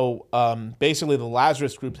 So basically, the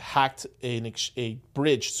Lazarus Group hacked a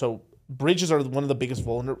bridge. So bridges are one of the biggest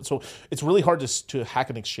vulnerable. So it's really hard to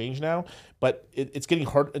hack an exchange now, but it's getting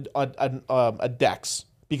hard a DEX,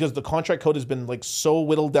 because the contract code has been like so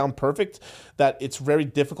whittled down perfect that it's very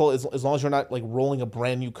difficult as long as you're not like rolling a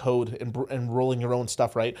brand new code and rolling your own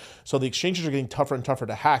stuff, right? So the exchanges are getting tougher and tougher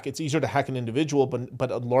to hack. It's easier to hack an individual,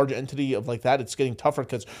 but a large entity of like that, it's getting tougher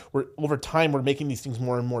because over time we're making these things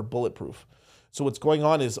more and more bulletproof. So what's going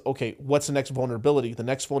on is, okay, what's the next vulnerability? The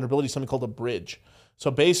next vulnerability is something called a bridge. So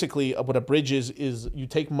basically what a bridge is you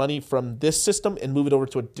take money from this system and move it over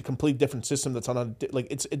to a complete different system that's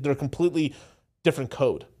they're completely different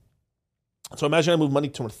code. So imagine I move money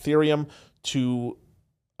to Ethereum, to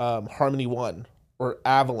Harmony One, or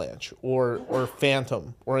Avalanche, or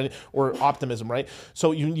Phantom, or Optimism, right?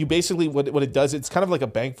 So you basically, what it does, it's kind of like a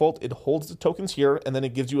bank vault. It holds the tokens here, and then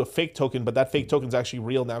it gives you a fake token, but that fake token is actually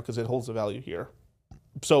real now because it holds the value here.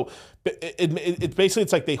 So it basically,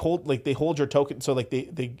 it's like they hold your token. So like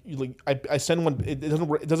I send one. It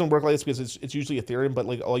doesn't work like this because it's usually Ethereum, but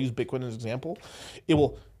like I'll use Bitcoin as an example.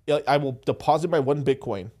 I will deposit my 1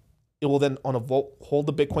 Bitcoin. It will then on a vault hold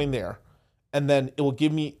the Bitcoin there, and then it will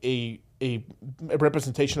give me a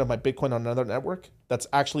representation of my Bitcoin on another network that's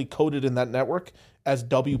actually coded in that network as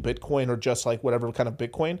W Bitcoin or just like whatever kind of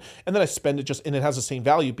Bitcoin, and then I spend it and it has the same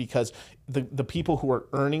value because the people who are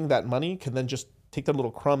earning that money can then just take their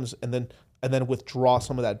little crumbs and then withdraw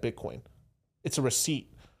some of that Bitcoin. It's a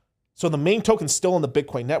receipt. So the main token's still on the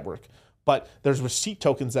Bitcoin network, but there's receipt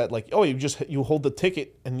tokens that like, oh, you hold the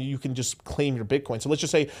ticket and you can just claim your Bitcoin. So let's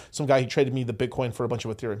just say some guy, he traded me the Bitcoin for a bunch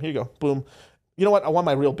of Ethereum. Here you go, boom. You know what? I want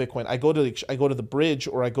my real Bitcoin. I go to the bridge,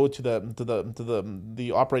 or I go to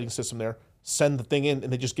the operating system there, send the thing in,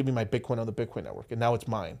 and they just give me my Bitcoin on the Bitcoin network, and now it's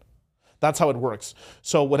mine. That's how it works.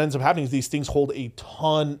 So what ends up happening is these things hold a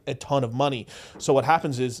ton of money. So what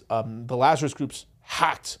happens is the Lazarus groups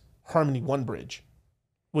hacked Harmony One bridge,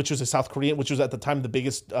 which was a South Korean, which was at the time the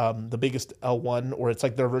biggest L1, or it's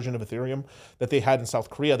like their version of Ethereum that they had in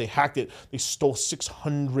South Korea. They hacked it. They stole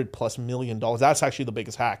 $600+ million. That's actually the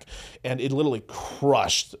biggest hack, and it literally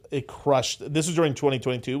crushed. This was during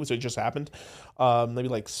 2022, so it just happened, maybe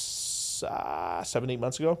like 7-8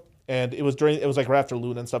 months ago, and it was like right after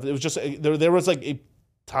Luna and stuff. It was just there was like a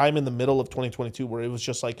time in the middle of 2022 where it was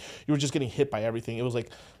just like you were just getting hit by everything. It was like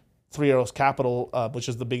Three Arrows Capital, which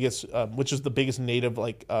is the biggest native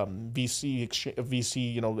like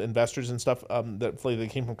VC investors and stuff that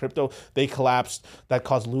came from crypto. They collapsed. That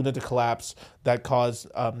caused Luna to collapse. That caused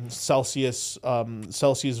Celsius,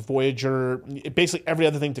 Voyager, basically every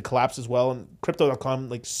other thing to collapse as well. And Crypto.com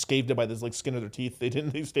like scathed it by this like skin of their teeth.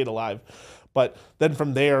 They stayed alive. But then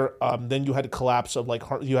from there, then you had a collapse of like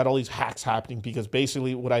you had all these hacks happening because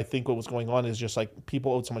basically what was going on is just like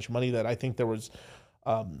people owed so much money that I think there was.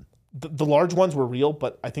 The large ones were real,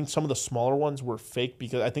 but I think some of the smaller ones were fake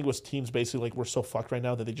because I think it was teams basically like we're so fucked right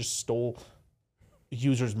now that they just stole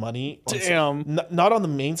users' money. Not on the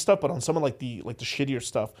main stuff, but on some of like the shittier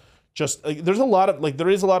stuff. Just like, there is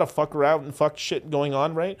a lot of fuck around and fuck shit going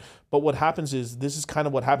on, right? But what happens is this is kind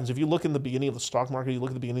of what happens. If you look in the beginning of the stock market, you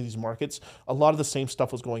look at the beginning of these markets, a lot of the same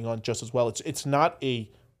stuff was going on just as well. It's not a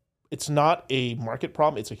market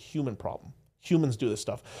problem, it's a human problem. Humans do this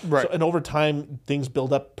stuff. Right. So, and over time, things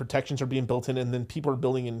build up, protections are being built in, and then people are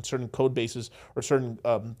building in certain code bases or certain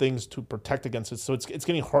things to protect against it. So it's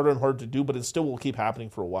getting harder and harder to do, but it still will keep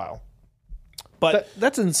happening for a while. But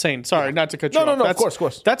that's insane. Sorry, not to cut you off. No, of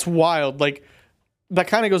course. That's wild. Like, that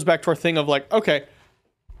kind of goes back to our thing of like, okay,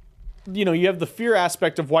 you have the fear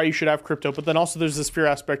aspect of why you should have crypto, but then also there's this fear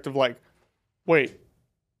aspect of like, wait,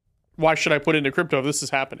 why should I put into crypto if this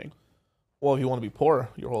is happening? Well, if you want to be poor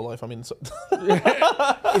your whole life, I mean...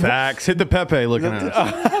 Facts. Hit the Pepe looking at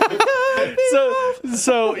us.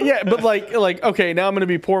 So yeah, but like okay, now I'm going to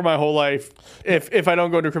be poor my whole life if I don't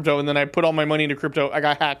go into crypto, and then I put all my money into crypto, I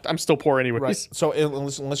got hacked. I'm still poor anyways. Right. So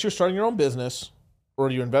unless you're starting your own business or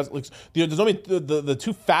you invest... Like, there's only the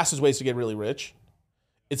two fastest ways to get really rich.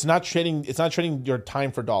 It's not trading your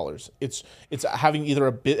time for dollars. It's having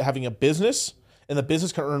having a business... And the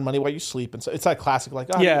business can earn money while you sleep. And so it's that classic, like,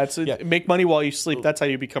 make money while you sleep. That's how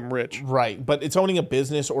you become rich. Right. But it's owning a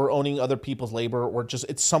business or owning other people's labor or just,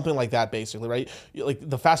 it's something like that, basically, right? Like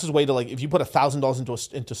the fastest way to like, if you put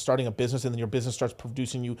 $1,000 into starting a business and then your business starts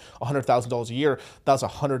producing you $100,000 a year, that's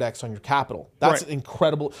 100x on your capital. That's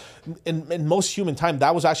incredible. In most human time,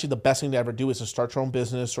 that was actually the best thing to ever do is to start your own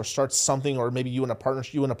business or start something, or maybe you and a partner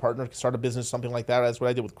can start a business, something like that. That's what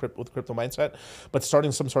I did with Crypto Mindset. But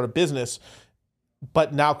starting some sort of business.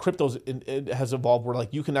 But now it has evolved where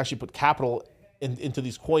like you can actually put capital into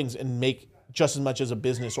these coins and make just as much as a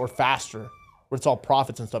business or faster, where it's all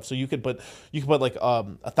profits and stuff. So you could put like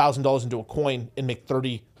 $1,000 into a coin and make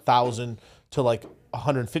 $30,000 100,000 to like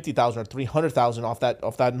 150,000 or 300,000 off that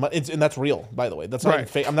and that's real, by the way. That's not even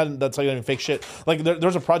fake. That's not even fake shit. Like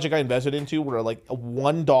there's a project I invested into where like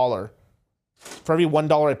 $1 for every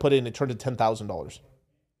 $1 I put in, it turned to $10,000.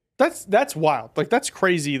 That's wild. Like that's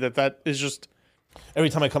crazy that is just. Every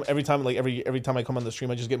time I come on the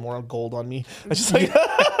stream, I just get more gold on me. I just like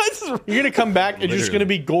you're gonna come back and you're just gonna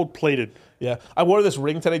be gold plated. Yeah, I wore this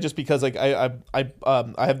ring today just because like I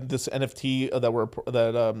have this NFT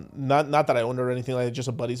not that I owned or anything like that, just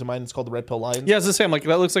a buddies of mine. It's called the Red Pill Lions. Yeah, it's the same. Like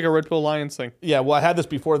that looks like a Red Pill Lions thing. Yeah, well, I had this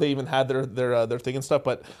before they even had their thing and stuff.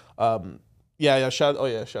 But shout out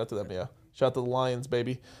to them. Yeah, shout out to the Lions,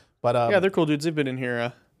 baby. But yeah, they're cool dudes. They've been in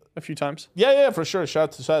here a few times. Yeah, for sure. Shout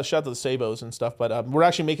out to the Sabos and stuff. But we're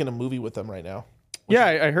actually making a movie with them right now. Yeah,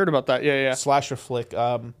 I heard about that. Yeah. Slasher flick.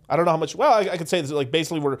 I don't know how much. Well, I could say this. Like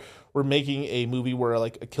basically, we're making a movie where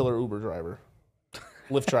like a killer Uber driver,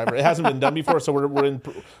 Lyft driver. It hasn't been done before, so we're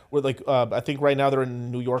like I think right now they're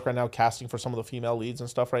in New York right now casting for some of the female leads and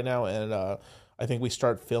stuff right now, and I think we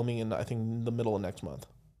start filming in the middle of next month,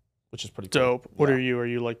 which is pretty dope. Cool. What are you? Are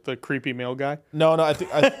you like the creepy male guy? No. I think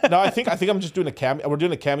I'm just doing a cameo. We're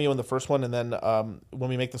doing a cameo in the first one, and then when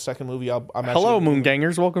we make the second movie, I'm actually. Hello,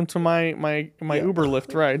 Moongangers. Welcome to my Uber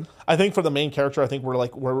Lyft ride. I think for the main character, I think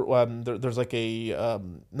there's like a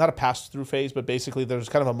not a pass through phase, but basically there's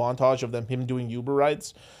kind of a montage of him doing Uber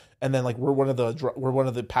rides, and then like we're one of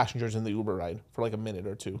the passengers in the Uber ride for like a minute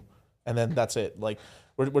or two, and then that's it. Like.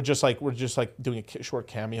 We're just doing a short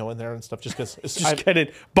cameo in there and stuff just because just get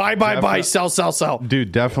it. Buy, sell.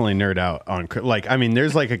 Dude, definitely nerd out on like. I mean,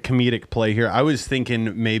 there's like a comedic play here. I was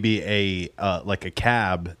thinking maybe like a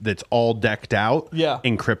cab that's all decked out.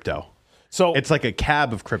 In crypto. So it's like a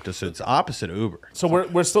cab of crypto. So it's opposite of Uber. So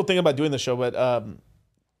we're still thinking about doing the show, but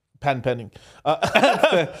patent pending.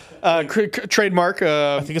 Trademark.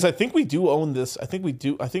 Because I think we do own this. I think we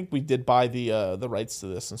did buy the rights to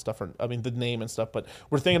this and stuff. The name and stuff. But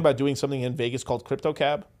we're thinking about doing something in Vegas called Crypto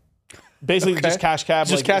Cab. Basically, just cash cab.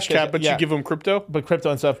 Just like, cash cab, but you give them crypto. But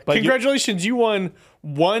crypto and stuff. But congratulations, you won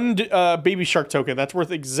one baby shark token. That's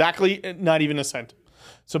worth exactly not even a cent.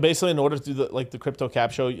 So basically, in order to do the crypto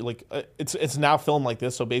cab show, it's now filmed like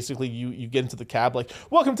this. So basically, you get into the cab, like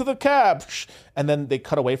welcome to the cab, and then they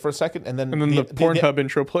cut away for a second, and then the Pornhub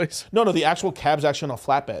intro plays. No, the actual cab's actually on a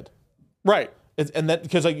flatbed, right? And then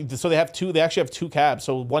because so they actually have two cabs.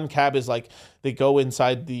 So one cab is like they go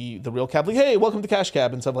inside the real cab, like hey, welcome to Cash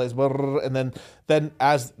Cab, and stuff like this, and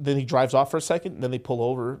then he drives off for a second, then they pull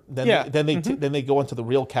over, then they go into the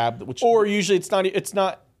real cab, which usually it's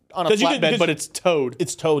not. On a flatbed, but it's towed.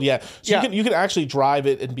 It's towed, yeah. So you can actually drive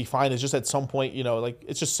it and be fine. It's just at some point, like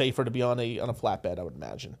it's just safer to be on a flatbed, I would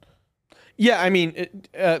imagine. Yeah, I mean,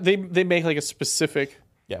 they make like a specific.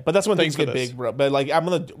 Yeah, but that's when things get big, bro. But like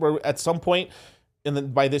we're at some point, and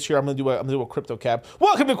then by this year, I'm gonna do a crypto cab.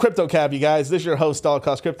 Welcome to Crypto Cab, you guys. This is your host, Dollar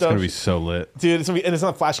Cost Crypto. It's gonna be so lit, dude. And it's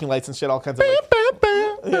not flashing lights and shit, all kinds of.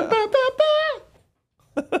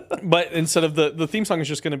 But instead of the theme song is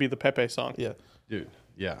just gonna be the Pepe song. Yeah, dude.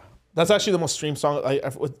 Yeah. That's actually the most streamed song.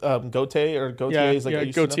 Gautier is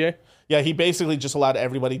like Gautier. Yeah, he basically just allowed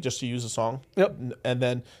everybody just to use a song. Yep. And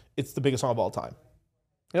then it's the biggest song of all time.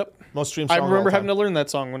 Yep. Most streamed song. I remember having to learn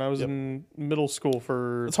that song when I was in middle school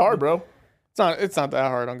for. It's hard, bro. It's not that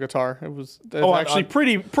hard on guitar. It was actually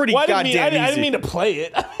pretty goddamn easy. I didn't mean to play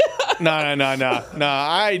it. No.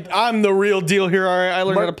 I'm the real deal here. All right, I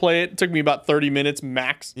learned how to play it. It took me about 30 minutes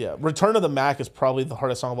max. Yeah, Return of the Mac is probably the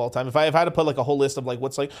hardest song of all time. If I had to put like a whole list of like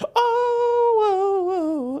what's like,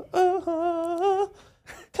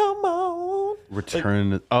 come on.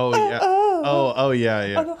 Return. Like, oh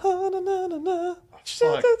yeah.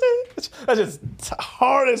 That's just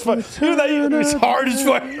hard as fuck. It's hard as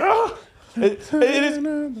fuck. It is,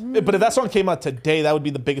 but if that song came out today, that would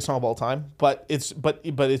be the biggest song of all time. But it's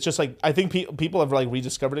just like I think people have like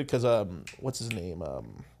rediscovered it because what's his name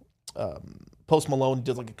Post Malone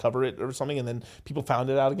did like a cover it or something, and then people found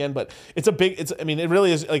it out again. But it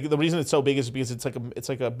really is like the reason it's so big is because it's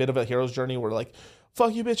like a bit of a hero's journey where like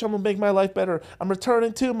fuck you bitch, I'm gonna make my life better, I'm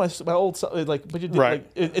returning to my old self. Like but you did, right.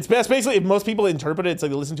 Like, it's basically if most people interpret it, it's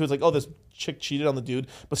like they listen to it, it's like oh this chick cheated on the dude,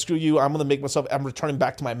 but screw you, I'm returning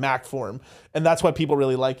back to my Mac form, and that's why people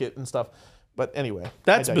really like it and stuff. But anyway,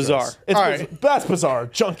 that's bizarre. That's bizarre.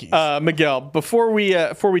 Junkeez. Miguel, before we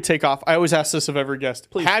take off, I always ask this of every guest.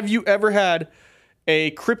 Please. Have you ever had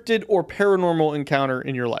a cryptid or paranormal encounter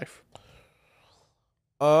in your life?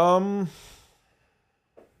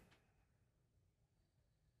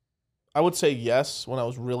 I would say yes when I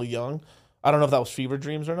was really young. I don't know if that was fever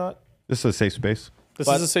dreams or not. This is a safe space. This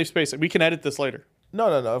is a safe space. We can edit this later. No,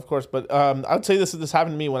 of course. But I would say this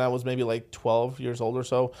happened to me when I was maybe like 12 years old or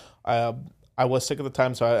so. I was sick at the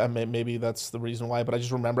time, so maybe that's the reason why. But I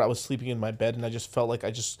just remember I was sleeping in my bed, and I just felt like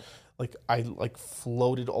I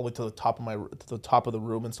floated all the way to the top of the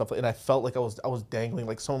room and stuff, and I felt like I was dangling,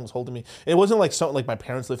 like someone was holding me. It wasn't like something like my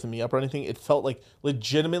parents lifted me up or anything. It felt like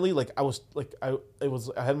legitimately like I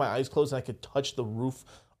had my eyes closed and I could touch the roof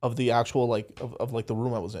of the actual of the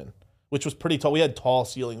room I was in, which was pretty tall. We had tall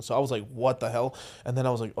ceilings, so I was like, what the hell? And then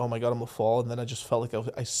I was like, oh my God, I'm gonna fall. And then I just felt like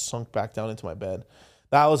I sunk back down into my bed.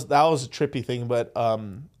 That was a trippy thing, but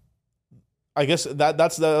I guess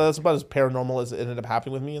that's about as paranormal as it ended up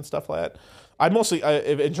happening with me and stuff like that. I mostly,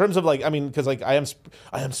 in terms of like, I mean, because like I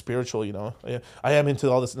am spiritual, you know. I am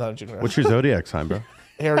into all this. What's your zodiac sign, bro?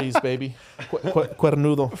 Aries, baby.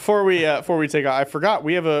 Cuernudo. Before we take off, I forgot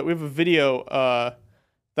we have a video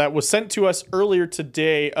that was sent to us earlier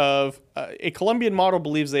today of a Colombian model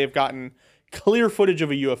believes they have gotten clear footage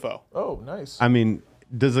of a UFO. Oh, nice. I mean,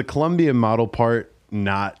 does the Colombian model part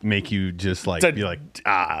not make you just like be like,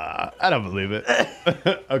 I don't believe it?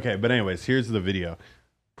 Okay, but anyways, here's the video.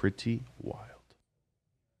 Pretty wild.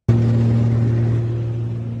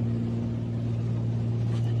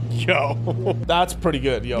 Yo, that's pretty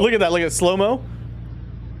good. Yo, look at that. Look at slow mo.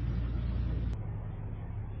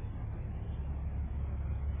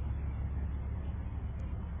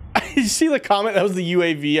 You see the comment? That was the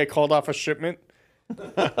UAV I called off a shipment.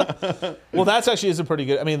 Well, that's actually isn't pretty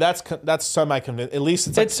good. I mean, that's semi-convincing. At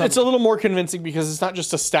least it's a little more convincing because it's not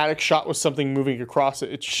just a static shot with something moving across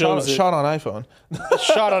it. It shows shot on iPhone.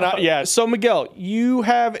 Shot on yeah. So Miguel, you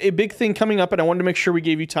have a big thing coming up, and I wanted to make sure we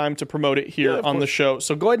gave you time to promote it here on the show.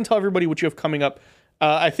 So go ahead and tell everybody what you have coming up.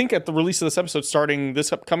 I think at the release of this episode, starting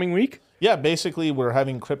this upcoming week. Yeah, basically we're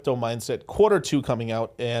having Crypto Mindset Q2 coming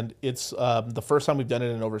out, and it's the first time we've done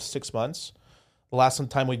it in over 6 months. The last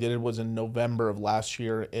time we did it was in November of last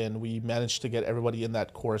year, and we managed to get everybody in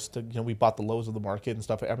that course to, you know, we bought the lows of the market and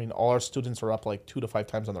stuff. I mean, all our students are up like 2 to 5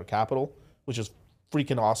 times on their capital, which is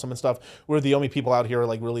freaking awesome and stuff. We're the only people out here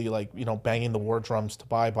like really like, you know, banging the war drums to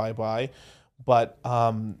buy. But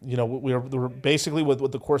you know, we're basically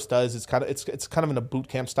what the course does is it's kind of in a boot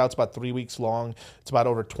camp style. It's about 3 weeks long. It's about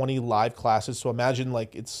over 20 live classes. So imagine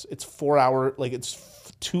like it's 4 hour, like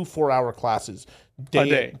it's 2 4-hour classes.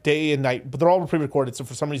 Day and night, but they're all pre-recorded. So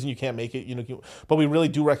for some reason you can't make it, you know. But we really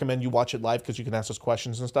do recommend you watch it live because you can ask us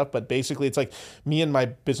questions and stuff. But basically, it's like me and my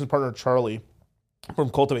business partner Charlie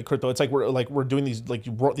from Cultivate Crypto. It's like we're doing these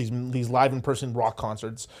these live in person rock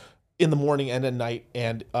concerts in the morning and at night.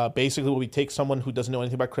 And basically, we take someone who doesn't know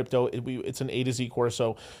anything about crypto. It's an A to Z course,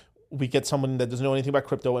 so we get someone that doesn't know anything about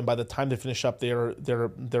crypto, and by the time they finish up, they're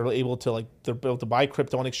able to buy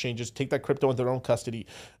crypto on exchanges, take that crypto in their own custody,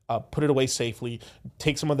 put it away safely,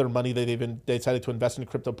 take some of their money that they decided to invest in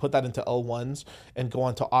crypto, put that into L1s, and go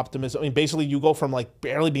on to optimism. I mean, basically, you go from like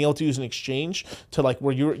barely being able to use an exchange to like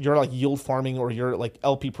where you're like yield farming, or you're like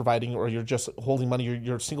LP providing, or you're just holding money.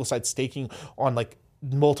 You're single site staking on like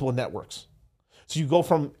multiple networks. So you go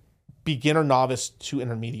from beginner, novice to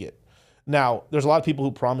intermediate. Now, there's a lot of people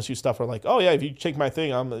who promise you stuff are like, oh yeah, if you take my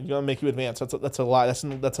thing, I'm gonna make you advance. That's a lie. That's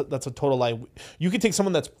a total lie. You can take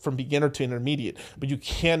someone that's from beginner to intermediate, but you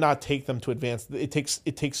cannot take them to advanced. It takes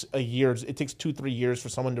a year. It takes 2-3 years for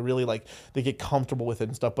someone to really like they get comfortable with it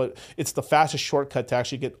and stuff. But it's the fastest shortcut to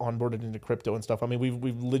actually get onboarded into crypto and stuff. I mean,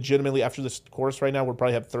 we've legitimately, after this course right now, we'll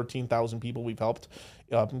probably have 13,000 people we've helped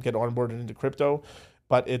get onboarded into crypto.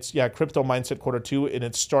 But it's, Crypto Mindset Q2, and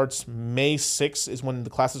it starts May 6th is when the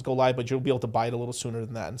classes go live, but you'll be able to buy it a little sooner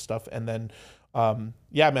than that and stuff. And then, man,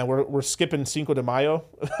 we're skipping Cinco de Mayo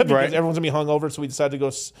because everyone's going to be hungover, so we decided to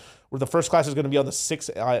go the first class is going to be on the 6th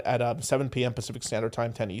at 7 p.m. Pacific Standard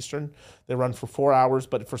Time, 10 Eastern. They run for 4 hours,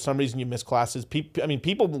 but for some reason you miss classes.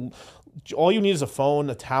 People, all you need is a phone,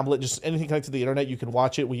 a tablet, just anything connected to the internet. You can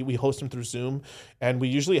watch it. We host them through Zoom, and we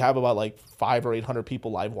usually have about like 500 or 800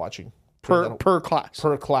 people live watching. Per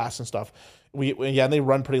class and stuff. And they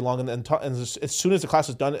run pretty long, and as soon as the class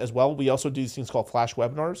is done as well, we also do these things called flash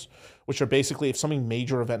webinars, which are basically if something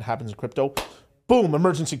major event happens in crypto, boom,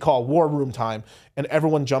 emergency call, war room time, and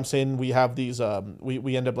everyone jumps in. We have these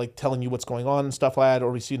we end up like telling you what's going on and stuff like that,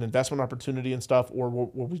 or we see an investment opportunity and stuff, or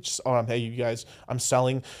we just hey you guys, I'm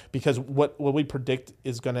selling, because what we predict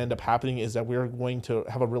is going to end up happening is that we're going to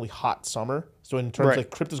have a really hot summer. So in terms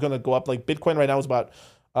of crypto's going to go up, like Bitcoin right now is about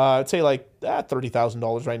I'd say like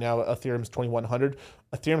 $30,000 right now. Ethereum's $2,100.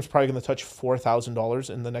 Ethereum's probably going to touch $4,000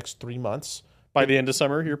 in the next 3 months. By the end of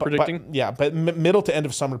summer, you're predicting? But middle to end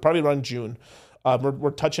of summer, probably around June.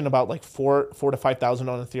 We're touching about like 4,000 to 5,000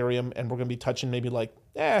 on Ethereum, and we're going to be touching maybe like,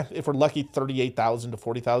 if we're lucky, 38,000 to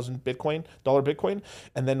 40,000 Bitcoin,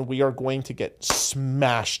 and then we are going to get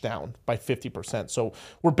smashed down by 50%. So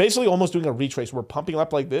we're basically almost doing a retrace. We're pumping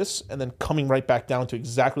up like this, and then coming right back down to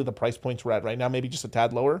exactly the price points we're at right now, maybe just a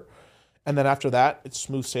tad lower. And then after that, it's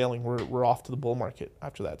smooth sailing. We're off to the bull market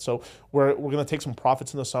after that. So we're going to take some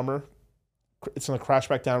profits in the summer. It's going to crash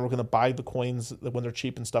back down. We're going to buy the coins when they're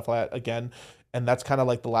cheap and stuff like that again. And that's kind of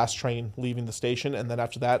like the last train leaving the station. And then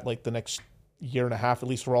after that, like the next year and a half, at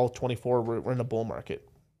least for all 24, we're in a bull market.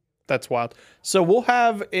 That's wild. So we'll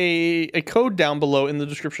have a code down below in the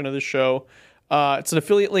description of this show. It's an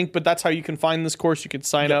affiliate link, but that's how you can find this course. You can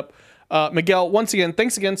sign up. Miguel, once again,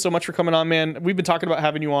 thanks again so much for coming on, man. We've been talking about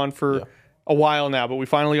having you on for a while now, but we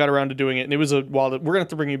finally got around to doing it, and it was a while. We're gonna have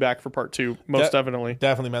to bring you back for part 2, most definitely.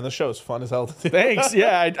 Definitely, man. The show is fun as hell. Thanks.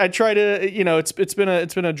 Yeah, I try to. It's been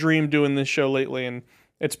a dream doing this show lately, and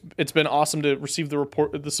it's been awesome to receive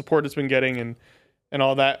the support it's been getting, and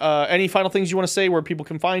all that. Any final things you want to say where people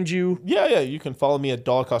can find you? Yeah. You can follow me at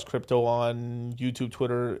Dollar Cost Crypto on YouTube,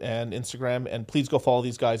 Twitter, and Instagram, and please go follow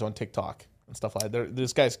these guys on TikTok and stuff like that.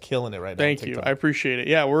 This guy's killing it right now. Thank you. I appreciate it.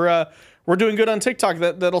 Yeah, we're doing good on TikTok.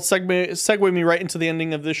 That'll segue me right into the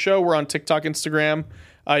ending of this show. We're on TikTok, Instagram.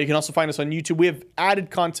 You can also find us on YouTube. We have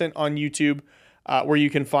added content on YouTube where you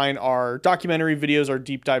can find our documentary videos, our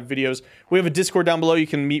deep dive videos. We have a Discord down below. You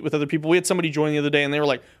can meet with other people. We had somebody join the other day, and they were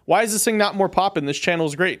like, "Why is this thing not more popping? This channel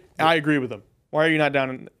is great." And I agree with them. Why are you not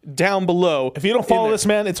down below? If you don't follow this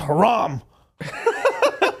man, it's haram.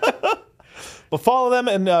 But follow them,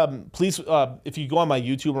 and please, if you go on my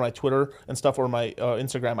YouTube or my Twitter and stuff, or my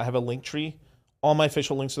Instagram, I have a link tree. All my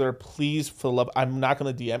official links are there. Please, for the love, I'm not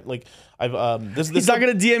going to DM. Like I've he's not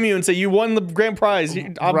going to DM you and say you won the grand prize.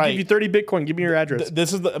 I'll give you 30 Bitcoin. Give me your address.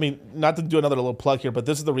 This is not to do another little plug here, but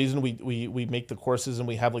this is the reason we make the courses, and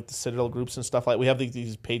we have like the Citadel groups and stuff like. We have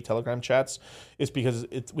these paid Telegram chats. It's because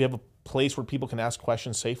we have a place where people can ask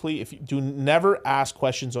questions safely. If you do, never ask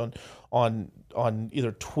questions on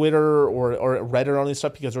either Twitter or Reddit or all this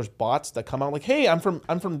stuff, because there's bots that come out like, "Hey, I'm from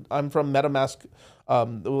MetaMask.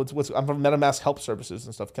 I'm from MetaMask help services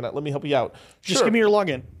and stuff. Let me help you out? Just give me your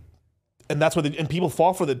login." And that's what and people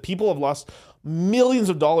fall for that. People have lost millions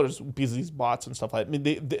of dollars because of these bots and stuff like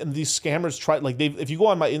that. And these scammers try if you go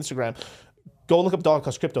on my Instagram, go look up Dollar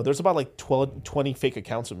Cost Crypto. There's about like 20 fake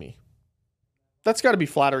accounts of me. That's got to be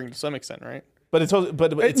flattering to some extent, right? But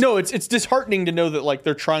it's disheartening to know that like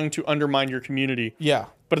they're trying to undermine your community. Yeah.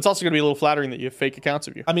 But it's also going to be a little flattering that you have fake accounts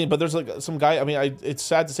of you. I mean, but there's like some guy. I mean, it's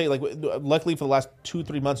sad to say. Like, luckily for the last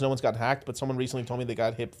 2-3 months, no one's gotten hacked. But someone recently told me they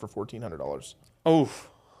got hit for $1,400. Oh.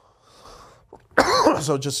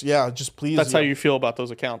 So just please. That's how you feel about those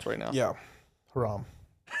accounts right now. Yeah. Haram.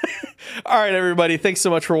 All right, everybody. Thanks so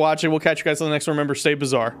much for watching. We'll catch you guys on the next one. Remember, stay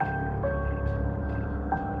bizarre.